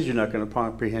purposes. You're not going to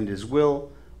comprehend His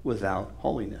will without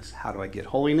holiness. How do I get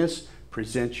holiness?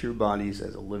 Present your bodies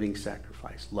as a living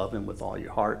sacrifice. Love Him with all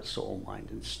your heart, soul, mind,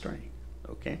 and strength.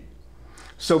 Okay?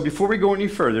 So before we go any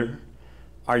further,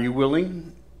 are you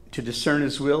willing to discern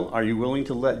His will? Are you willing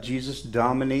to let Jesus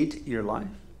dominate your life?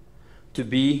 To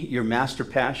be your master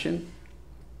passion?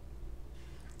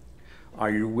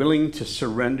 Are you willing to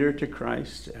surrender to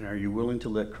Christ? And are you willing to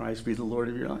let Christ be the Lord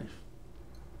of your life?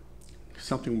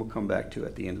 Something we'll come back to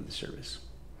at the end of the service.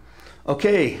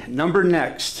 Okay, number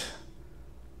next.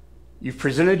 You've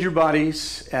presented your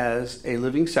bodies as a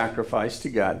living sacrifice to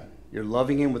God. You're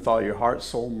loving Him with all your heart,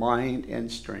 soul, mind,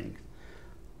 and strength.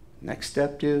 Next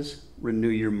step is renew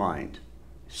your mind.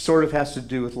 Sort of has to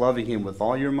do with loving Him with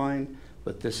all your mind,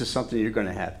 but this is something you're going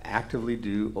to have actively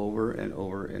do over and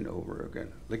over and over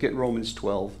again. Look at Romans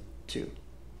 12:2.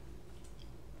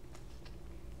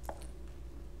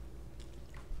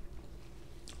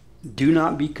 Do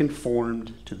not be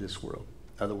conformed to this world.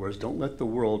 In other words, don't let the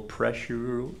world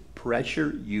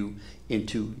pressure you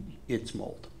into its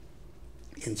mold.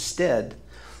 Instead,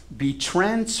 be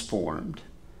transformed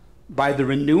by the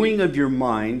renewing of your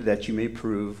mind, that you may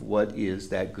prove what is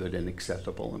that good and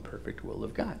acceptable and perfect will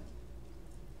of God.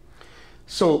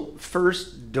 So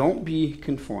first, don't be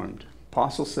conformed.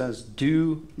 Apostle says,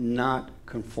 do not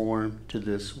conform to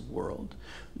this world.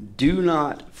 Do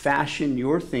not fashion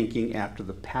your thinking after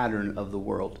the pattern of the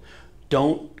world.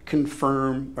 Don't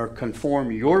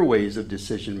conform your ways of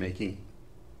decision making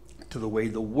to the way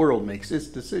the world makes its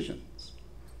decisions.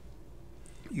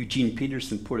 Eugene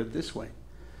Peterson put it this way: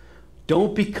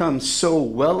 don't become so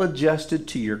well adjusted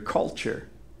to your culture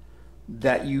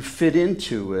that you fit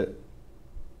into it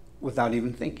without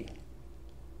even thinking.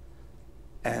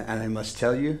 And I must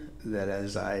tell you that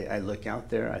as I look out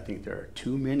there, I think there are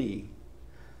too many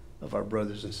of our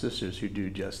brothers and sisters who do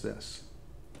just this.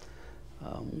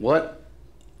 What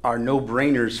are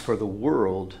no-brainers for the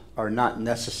world are not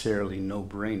necessarily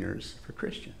no-brainers for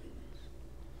Christians.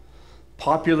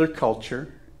 Popular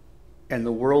culture and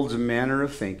the world's manner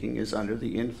of thinking is under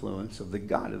the influence of the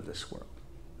god of this world,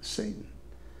 Satan.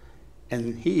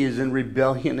 And he is in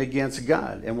rebellion against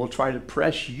God and will try to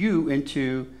press you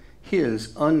into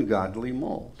his ungodly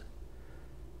mold.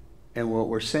 And what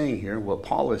we're saying here, what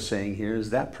Paul is saying here,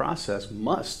 is that process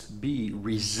must be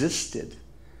resisted.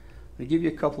 I'll give you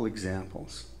a couple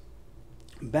examples.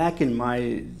 Back in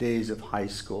my days of high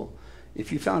school,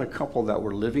 if you found a couple that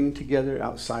were living together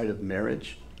outside of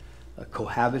marriage,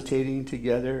 cohabitating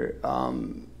together,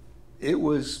 it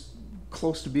was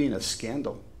close to being a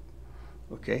scandal.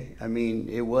 Okay, I mean,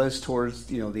 it was towards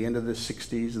the end of the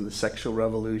 60s and the sexual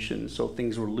revolution, so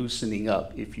things were loosening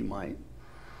up, if you might.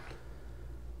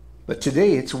 But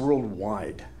today it's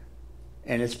worldwide,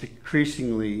 and it's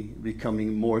increasingly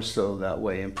becoming more so that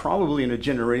way. And probably in a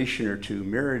generation or two,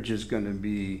 marriage is going to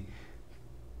be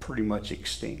pretty much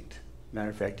extinct. Matter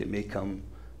of fact, it may come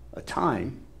a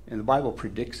time, and the Bible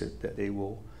predicts it, that they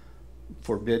will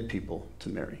forbid people to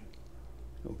marry.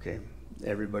 Okay,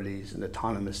 everybody's an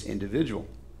autonomous individual.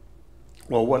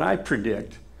 Well, what I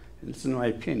predict, and this is my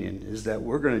opinion, is that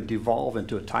we're going to devolve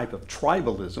into a type of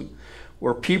tribalism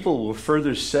where people will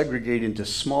further segregate into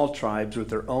small tribes with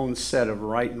their own set of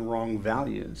right and wrong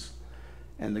values.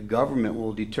 And the government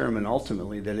will determine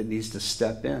ultimately that it needs to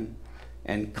step in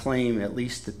and claim at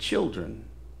least the children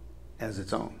as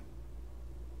its own.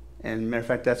 And matter of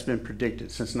fact, that's been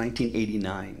predicted since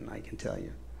 1989, I can tell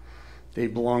you. They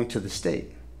belong to the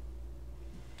state.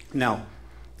 Now,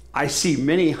 I see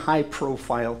many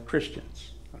high-profile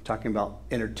Christians, I'm talking about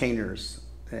entertainers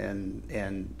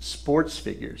and sports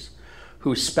figures,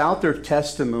 who spout their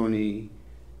testimony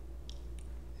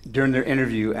during their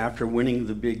interview after winning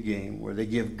the big game, where they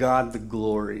give God the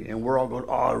glory, and we're all going,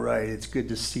 all right, it's good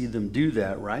to see them do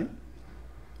that, right?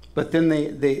 But then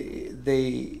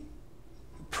they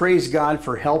praise God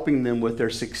for helping them with their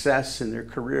success in their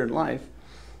career and life,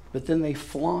 but then they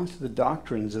flaunt the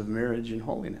doctrines of marriage and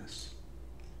holiness.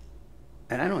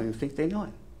 And I don't even think they know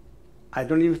it. I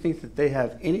don't even think that they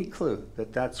have any clue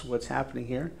that that's what's happening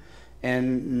here,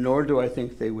 and nor do I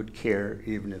think they would care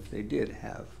even if they did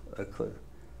have a clue.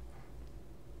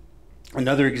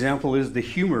 Another example is the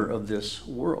humor of this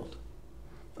world.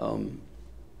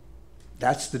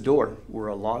 That's the door where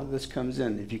a lot of this comes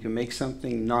in. If you can make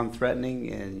something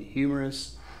non-threatening and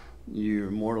humorous, you're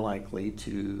more likely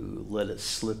to let it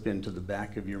slip into the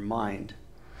back of your mind.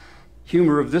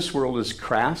 Humor of this world is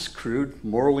crass, crude,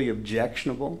 morally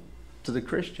objectionable to the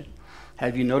Christian.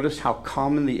 Have you noticed how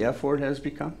common the F word has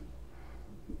become?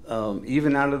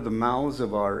 Even out of the mouths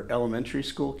of our elementary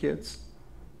school kids.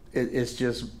 It's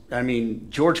just, I mean,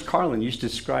 George Carlin used to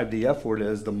describe the F word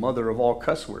as the mother of all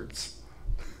cuss words,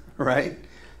 right?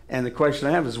 And the question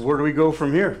I have is, where do we go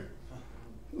from here?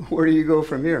 Where do you go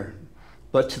from here?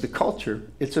 But to the culture,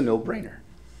 it's a no-brainer.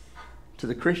 To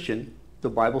the Christian, the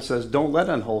Bible says, don't let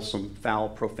unwholesome, foul,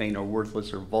 profane, or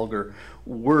worthless, or vulgar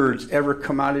words ever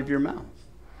come out of your mouth.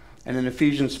 And in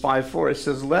Ephesians 5:4, it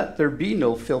says, let there be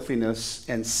no filthiness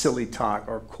and silly talk,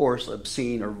 or coarse,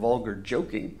 obscene, or vulgar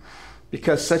joking,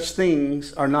 because such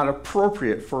things are not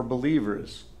appropriate for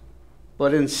believers,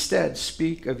 but instead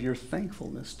speak of your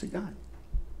thankfulness to God.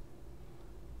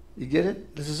 You get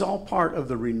it? This is all part of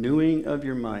the renewing of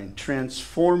your mind,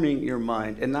 transforming your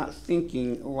mind, and not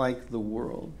thinking like the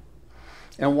world.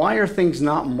 And why are things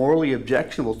not morally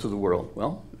objectionable to the world?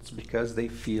 Well, it's because they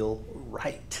feel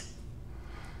right.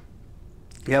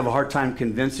 You have a hard time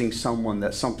convincing someone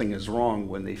that something is wrong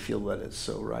when they feel that it's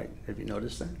so right. Have you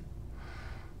noticed that?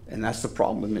 And that's the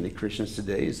problem with many Christians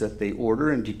today, is that they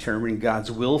order and determine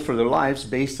God's will for their lives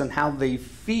based on how they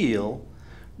feel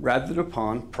rather than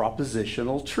upon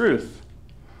propositional truth.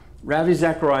 Ravi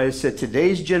Zacharias said,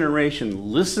 today's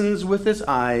generation listens with its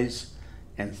eyes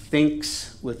and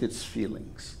thinks with its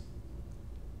feelings.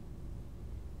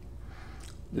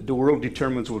 The world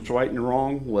determines what's right and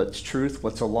wrong, what's truth,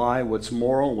 what's a lie, what's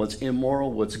moral, what's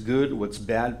immoral, what's good, what's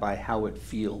bad by how it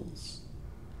feels,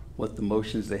 what the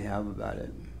emotions they have about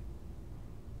it.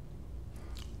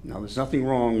 Now, there's nothing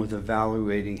wrong with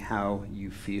evaluating how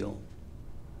you feel.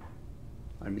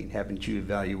 I mean, haven't you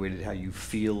evaluated how you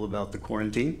feel about the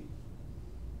quarantine?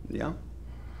 Yeah?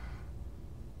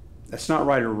 That's not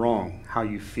right or wrong, how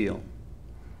you feel.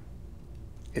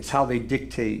 It's how they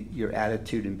dictate your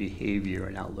attitude and behavior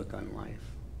and outlook on life.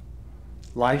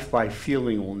 Life by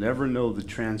feeling will never know the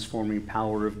transforming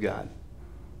power of God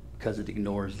because it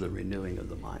ignores the renewing of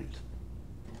the mind.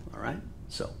 All right?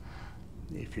 So,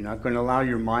 if you're not going to allow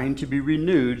your mind to be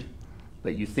renewed,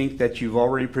 but you think that you've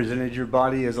already presented your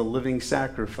body as a living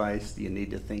sacrifice, you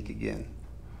need to think again.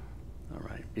 All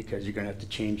right? Because you're going to have to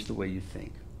change the way you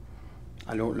think.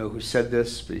 I don't know who said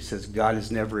this, but he says, God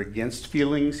is never against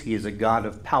feelings. He is a God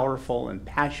of powerful and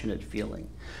passionate feeling.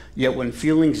 Yet when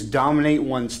feelings dominate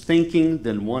one's thinking,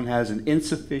 then one has an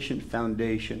insufficient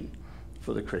foundation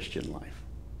for the Christian life.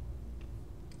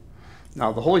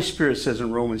 Now, the Holy Spirit says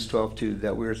in Romans 12:2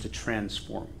 that we're to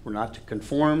transform. We're not to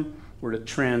conform, we're to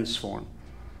transform.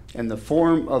 And the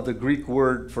form of the Greek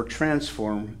word for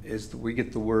transform is, we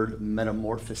get the word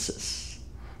metamorphosis.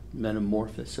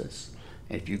 Metamorphosis.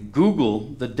 And if you Google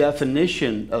the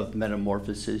definition of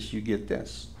metamorphosis, you get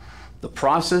this: the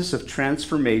process of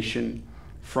transformation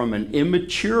from an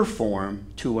immature form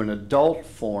to an adult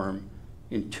form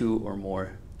in two or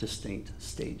more distinct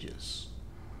stages.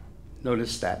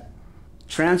 Notice that.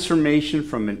 Transformation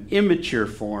from an immature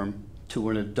form to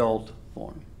an adult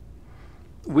form.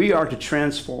 We are to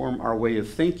transform our way of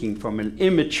thinking from an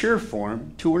immature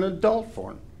form to an adult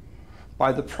form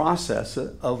by the process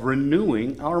of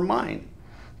renewing our mind.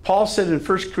 Paul said in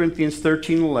 1 Corinthians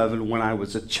 13:11, when I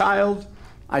was a child,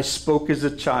 I spoke as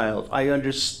a child, I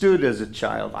understood as a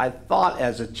child, I thought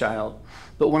as a child,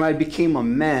 but when I became a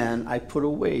man, I put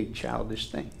away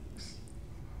childish things.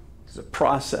 It's a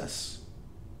process.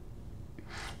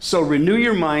 So renew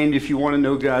your mind if you want to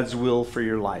know God's will for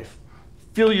your life.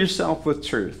 Fill yourself with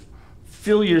truth.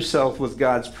 Fill yourself with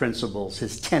God's principles,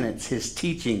 His tenets, His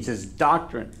teachings, His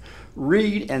doctrine.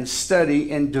 Read and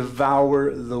study and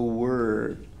devour the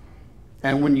Word.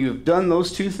 And when you've done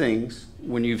those two things,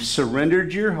 when you've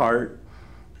surrendered your heart,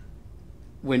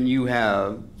 when you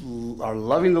are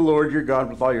loving the Lord your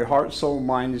God with all your heart, soul,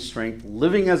 mind, and strength,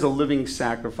 living as a living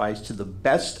sacrifice to the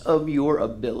best of your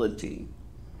ability,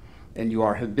 and you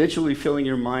are habitually filling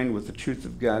your mind with the truth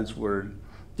of God's word,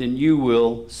 then you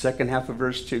will, second half of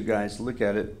verse 2, guys, look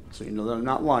at it so you know that I'm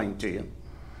not lying to you.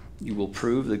 You will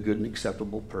prove the good and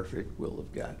acceptable, perfect will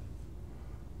of God.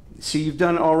 See, you've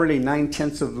done already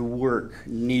 9/10 of the work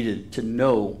needed to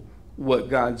know what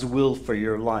God's will for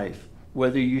your life,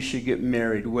 whether you should get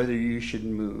married, whether you should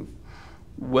move,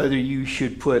 whether you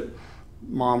should put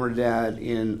mom or dad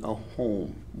in a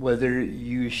home, whether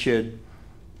you should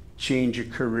change your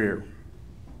career.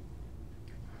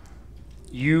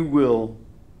 You will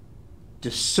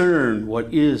discern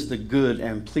what is the good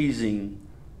and pleasing,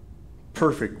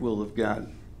 perfect will of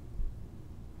God.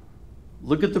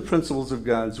 Look at the principles of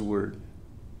God's word.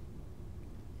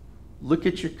 Look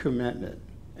at your commitment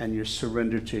and your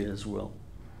surrender to his will.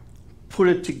 Put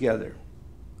it together.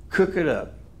 Cook it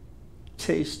up.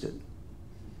 Taste it.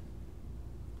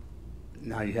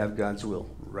 Now you have God's will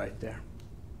right there.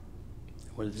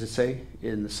 What does it say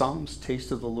in the Psalms?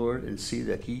 Taste of the Lord and see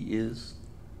that he's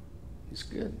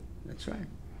good. That's right.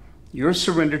 Your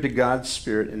surrender to God's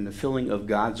Spirit and the filling of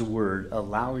God's word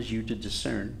allows you to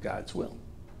discern God's will.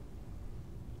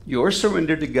 Your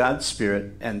surrender to God's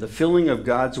Spirit and the filling of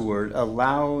God's word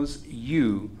allows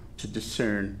you to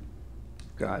discern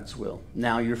God's will.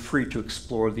 Now you're free to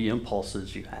explore the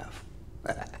impulses you have.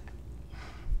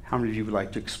 How many of you would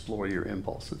like to explore your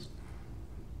impulses?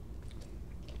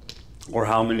 Or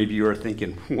how many of you are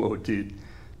thinking, whoa, dude,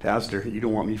 Pastor, you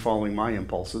don't want me following my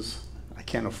impulses. I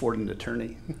can't afford an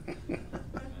attorney.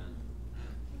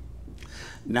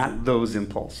 Not those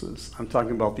impulses. I'm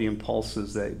talking about the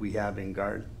impulses that we have in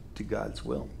regard to God's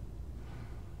will.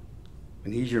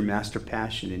 When he's your master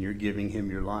passion and you're giving him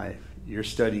your life, you're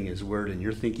studying his word and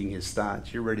you're thinking his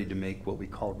thoughts, you're ready to make what we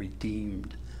call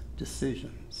redeemed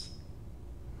decisions.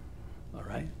 All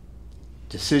right?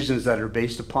 Decisions that are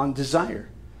based upon desire.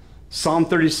 Psalm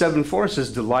 37:4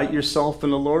 says, delight yourself in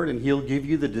the Lord and he'll give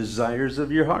you the desires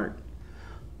of your heart.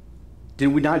 Did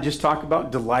we not just talk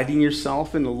about delighting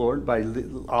yourself in the Lord by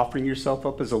offering yourself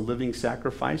up as a living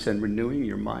sacrifice and renewing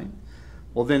your mind?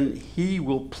 Well, then he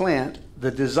will plant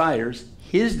the desires,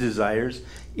 his desires,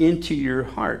 into your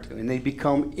heart. And they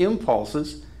become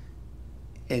impulses,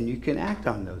 and you can act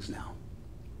on those now.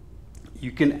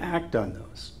 You can act on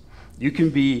those. You can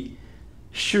be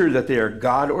sure that they are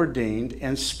God-ordained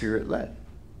and Spirit-led.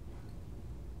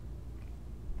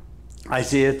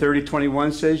 Isaiah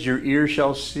 30:21 says, your ear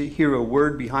shall hear a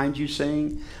word behind you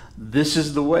saying, this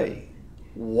is the way,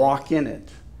 walk in it,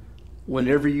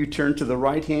 whenever you turn to the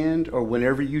right hand or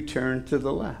whenever you turn to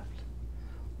the left.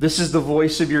 This is the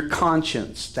voice of your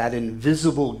conscience, that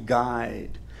invisible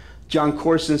guide. John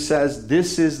Corson says,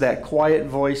 this is that quiet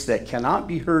voice that cannot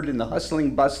be heard in the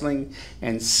hustling, bustling,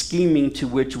 and scheming to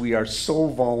which we are so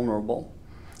vulnerable.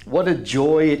 What a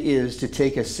joy it is to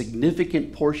take a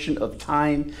significant portion of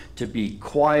time to be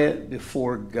quiet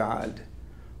before God.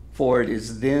 For it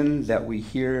is then that we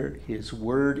hear his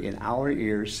word in our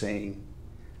ears saying,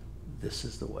 this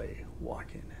is the way, walk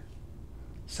in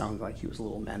it. Sounds like he was a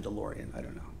little Mandalorian, I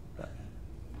don't know.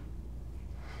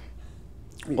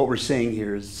 What we're saying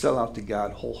here is sell out to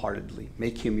God wholeheartedly.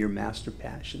 Make him your master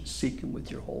passion. Seek him with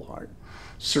your whole heart.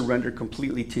 Surrender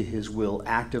completely to his will,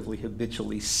 actively,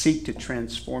 habitually. Seek to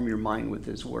transform your mind with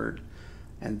his word.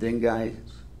 And then, guys,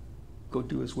 go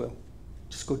do his will.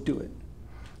 Just go do it.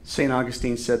 St.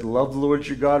 Augustine said, love the Lord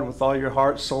your God with all your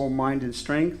heart, soul, mind, and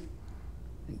strength,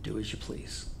 and do as you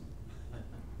please.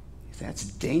 That's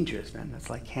dangerous, man. That's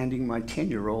like handing my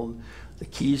 10-year-old the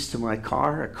keys to my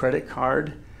car, a credit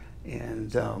card,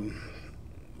 and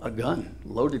a gun,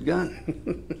 loaded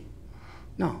gun.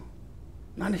 No,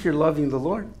 not if you're loving the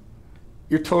Lord.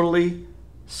 You're totally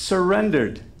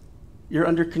surrendered. You're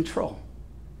under control.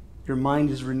 Your mind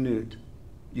is renewed.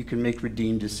 You can make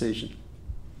redeemed decisions.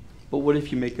 But what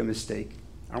if you make a mistake?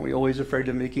 Aren't we always afraid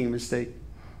of making a mistake?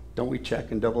 Don't we check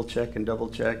and double check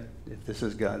if this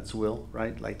is God's will,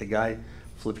 right? Like the guy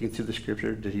flipping through the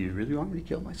scripture, did he really want me to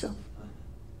kill myself?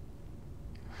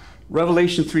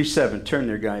 Revelation 3:7, turn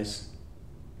there, guys.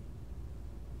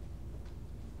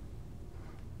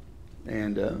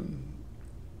 And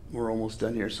we're almost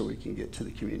done here so we can get to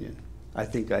the communion. I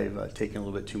think I've taken a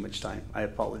little bit too much time. I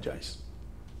apologize.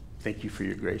 Thank you for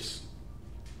your grace.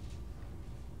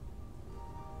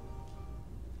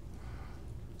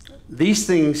 These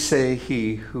things say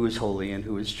he who is holy and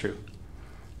who is true,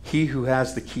 he who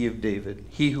has the key of David,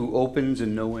 he who opens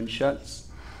and no one shuts,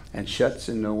 and shuts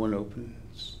and no one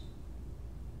opens.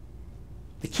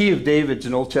 The key of David is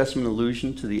an Old Testament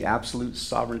allusion to the absolute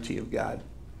sovereignty of God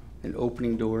in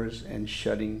opening doors and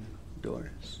shutting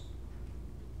doors.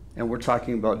 And we're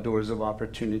talking about doors of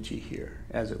opportunity here,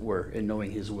 as it were, in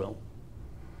knowing his will.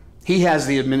 He has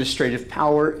the administrative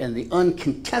power and the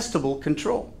uncontestable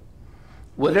control.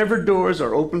 Whatever doors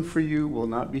are open for you will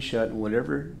not be shut, and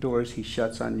whatever doors he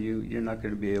shuts on you, you're not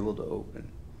going to be able to open.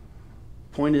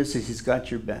 Point is he's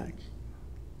got your back.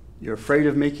 You're afraid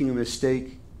of making a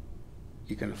mistake,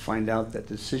 you're going to find out that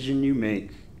the decision you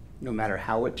make, no matter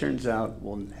how it turns out,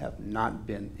 will have not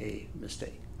been a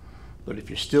mistake. But if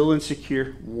you're still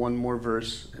insecure, one more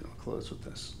verse, and I'll close with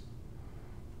this.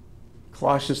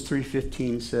 Colossians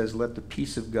 3:15 says, let the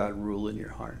peace of God rule in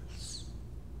your hearts.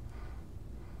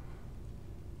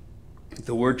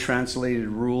 The word translated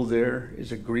rule there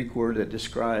is a Greek word that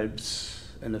describes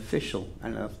an official,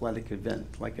 an athletic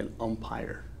event, like an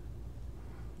umpire.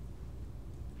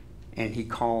 And he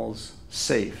calls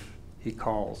safe, he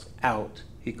calls out,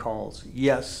 he calls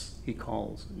yes, he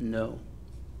calls no.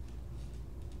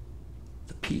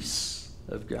 The peace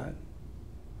of God.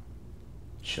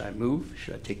 Should I move?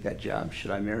 Should I take that job?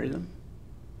 Should I marry them?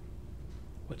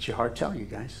 What's your heart telling you,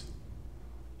 guys?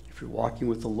 If you're walking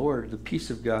with the Lord, the peace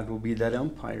of God will be that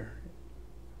umpire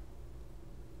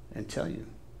and tell you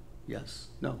yes,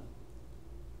 no,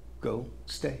 go,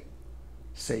 stay,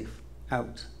 safe,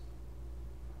 out.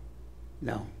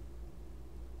 Now,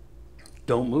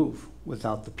 don't move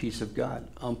without the peace of God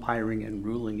umpiring and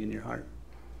ruling in your heart.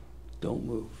 Don't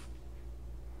move.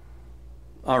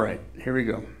 All right, here we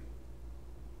go.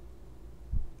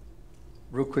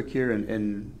 Real quick here,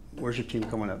 and worship team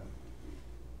coming up.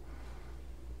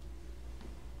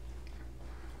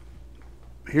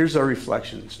 Here's our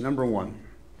reflections. Number one,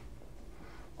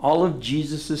 all of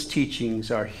Jesus'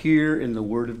 teachings are here in the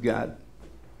Word of God,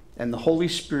 and the Holy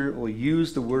Spirit will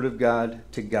use the Word of God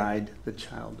to guide the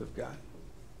child of God.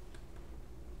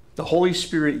 The Holy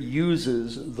Spirit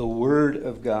uses the Word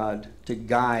of God to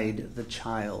guide the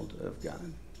child of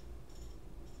God.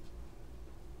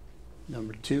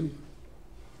 Number two,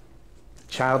 the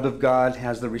child of God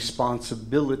has the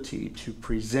responsibility to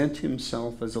present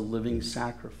himself as a living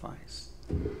sacrifice,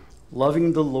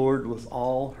 loving the Lord with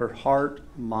all her heart,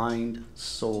 mind,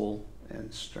 soul,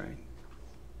 and strength.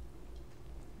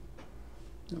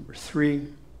 Number three,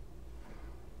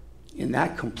 in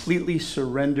that completely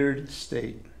surrendered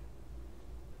state,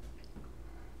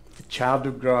 the child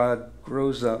of God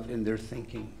grows up in their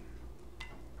thinking.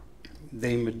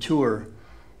 They mature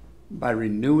by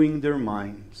renewing their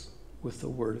minds with the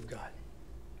Word of God.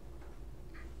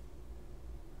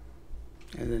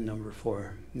 And then number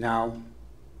four, now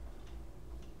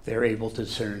they're able to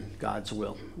discern God's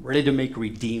will, ready to make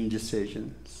redeemed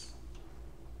decisions.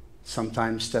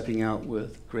 Sometimes stepping out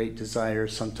with great desire,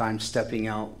 sometimes stepping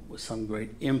out with some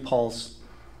great impulse,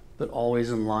 but always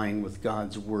in line with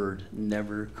God's Word,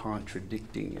 never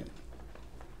contradicting it.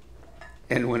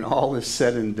 And when all is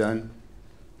said and done,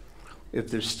 if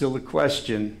there's still a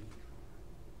question,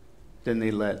 then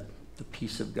they let the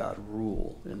peace of God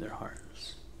rule in their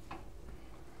hearts.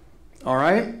 All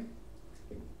right?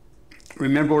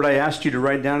 Remember what I asked you to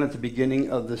write down at the beginning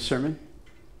of the sermon?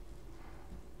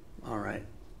 All right.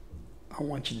 I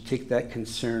want you to take that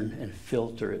concern and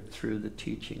filter it through the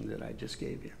teaching that I just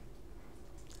gave you.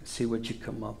 See what you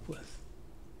come up with.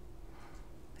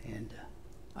 And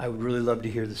I would really love to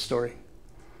hear the story.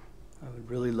 I would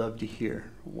really love to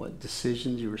hear what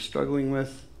decisions you were struggling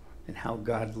with and how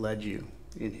God led you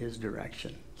in His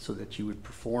direction so that you would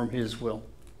perform His will.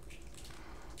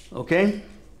 Okay?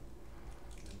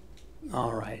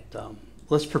 All right.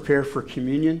 Let's prepare for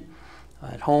communion.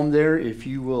 At home there, if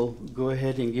you will go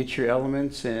ahead and get your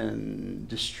elements and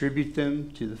distribute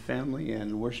them to the family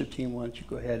and worship team, why don't you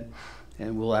go ahead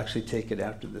and we'll actually take it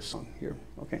after this song here.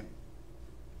 Okay?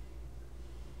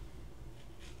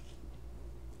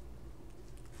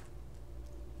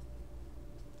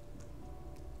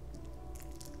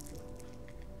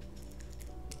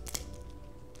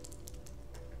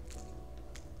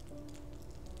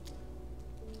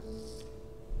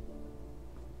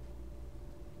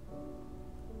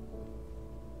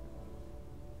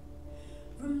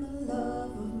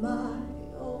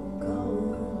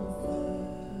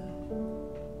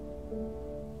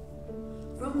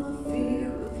 From the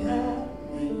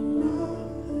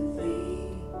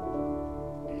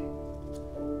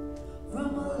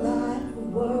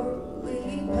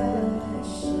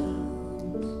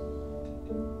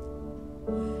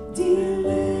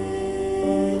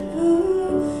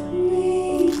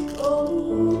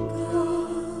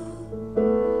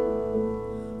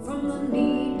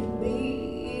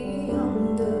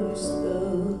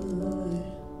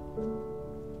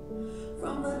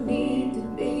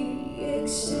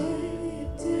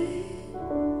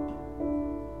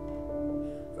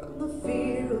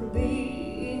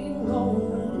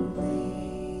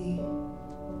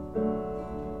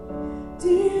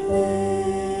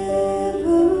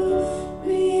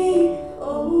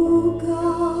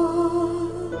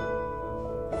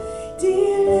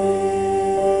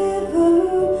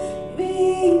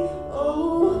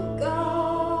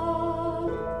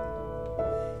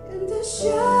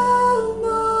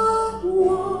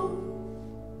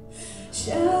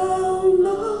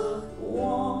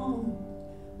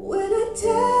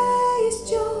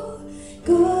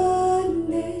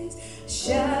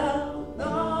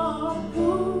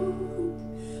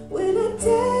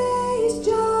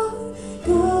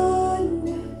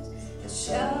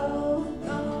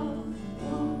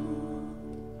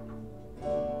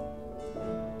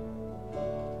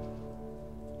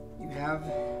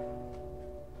have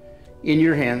in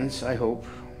your hands, I hope,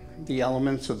 the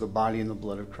elements of the body and the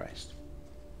blood of Christ.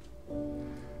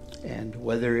 And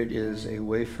whether it is a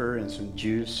wafer and some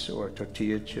juice or a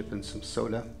tortilla chip and some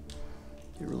soda,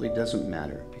 it really doesn't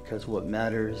matter, because what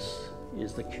matters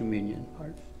is the communion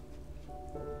part.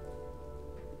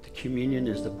 The communion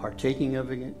is the partaking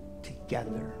of it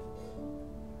together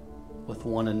with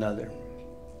one another.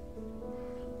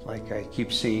 Like I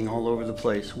keep seeing all over the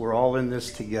place, we're all in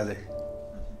this together.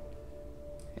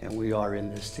 And we are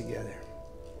in this together.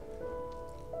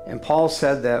 And Paul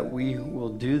said that we will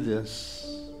do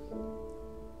this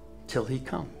till he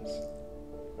comes.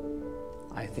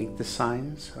 I think the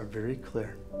signs are very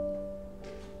clear.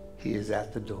 He is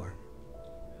at the door.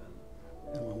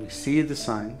 And when we see the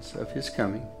signs of his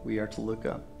coming, we are to look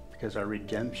up, because our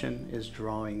redemption is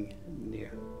drawing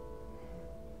near.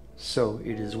 So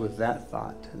it is with that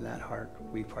thought and that heart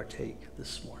we partake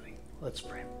this morning. Let's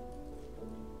pray.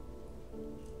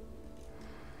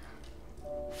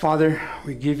 Father,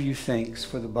 we give you thanks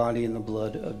for the body and the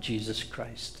blood of Jesus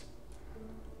Christ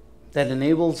that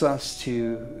enables us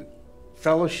to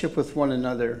fellowship with one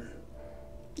another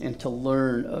and to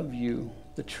learn of you,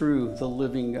 the true, the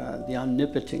living God, the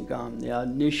omnipotent God, the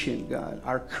omniscient God,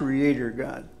 our creator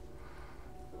God.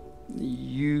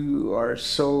 You are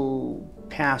so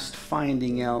past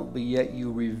finding out, but yet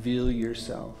you reveal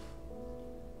yourself.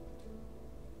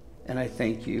 And I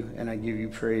thank you and I give you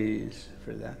praise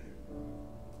for that.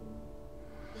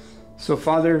 So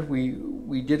Father,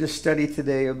 we did a study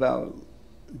today about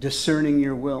discerning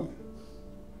your will.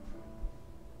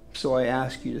 So I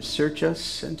ask you to search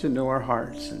us and to know our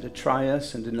hearts, and to try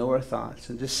us and to know our thoughts,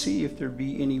 and to see if there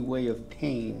be any way of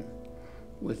pain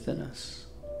within us,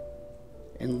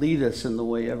 and lead us in the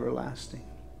way everlasting.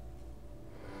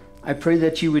 I pray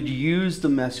that you would use the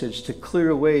message to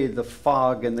clear away the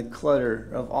fog and the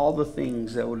clutter of all the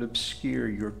things that would obscure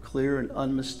your clear and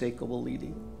unmistakable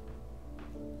leading.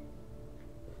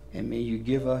 And may you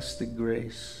give us the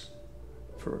grace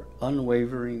for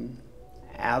unwavering,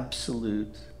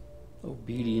 absolute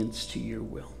obedience to your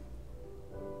will.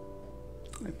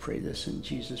 I pray this in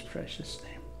Jesus' precious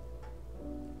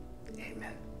name.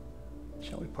 Amen.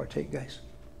 Shall we partake, guys?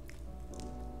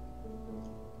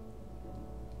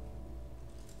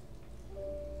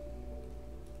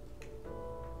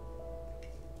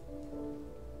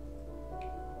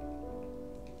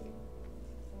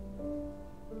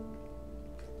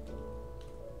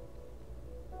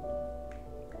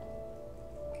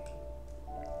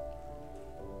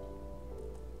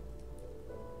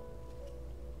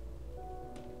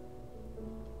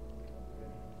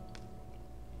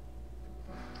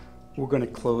 We're going to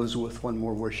close with one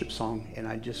more worship song, and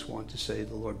I just want to say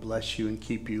the Lord bless you and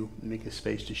keep you, make his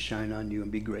face to shine on you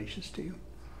and be gracious to you.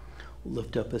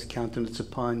 Lift up his countenance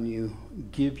upon you,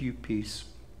 give you peace,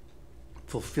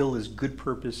 fulfill his good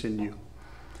purpose in you,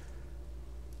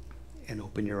 and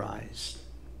open your eyes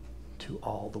to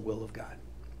all the will of God.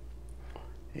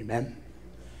 Amen.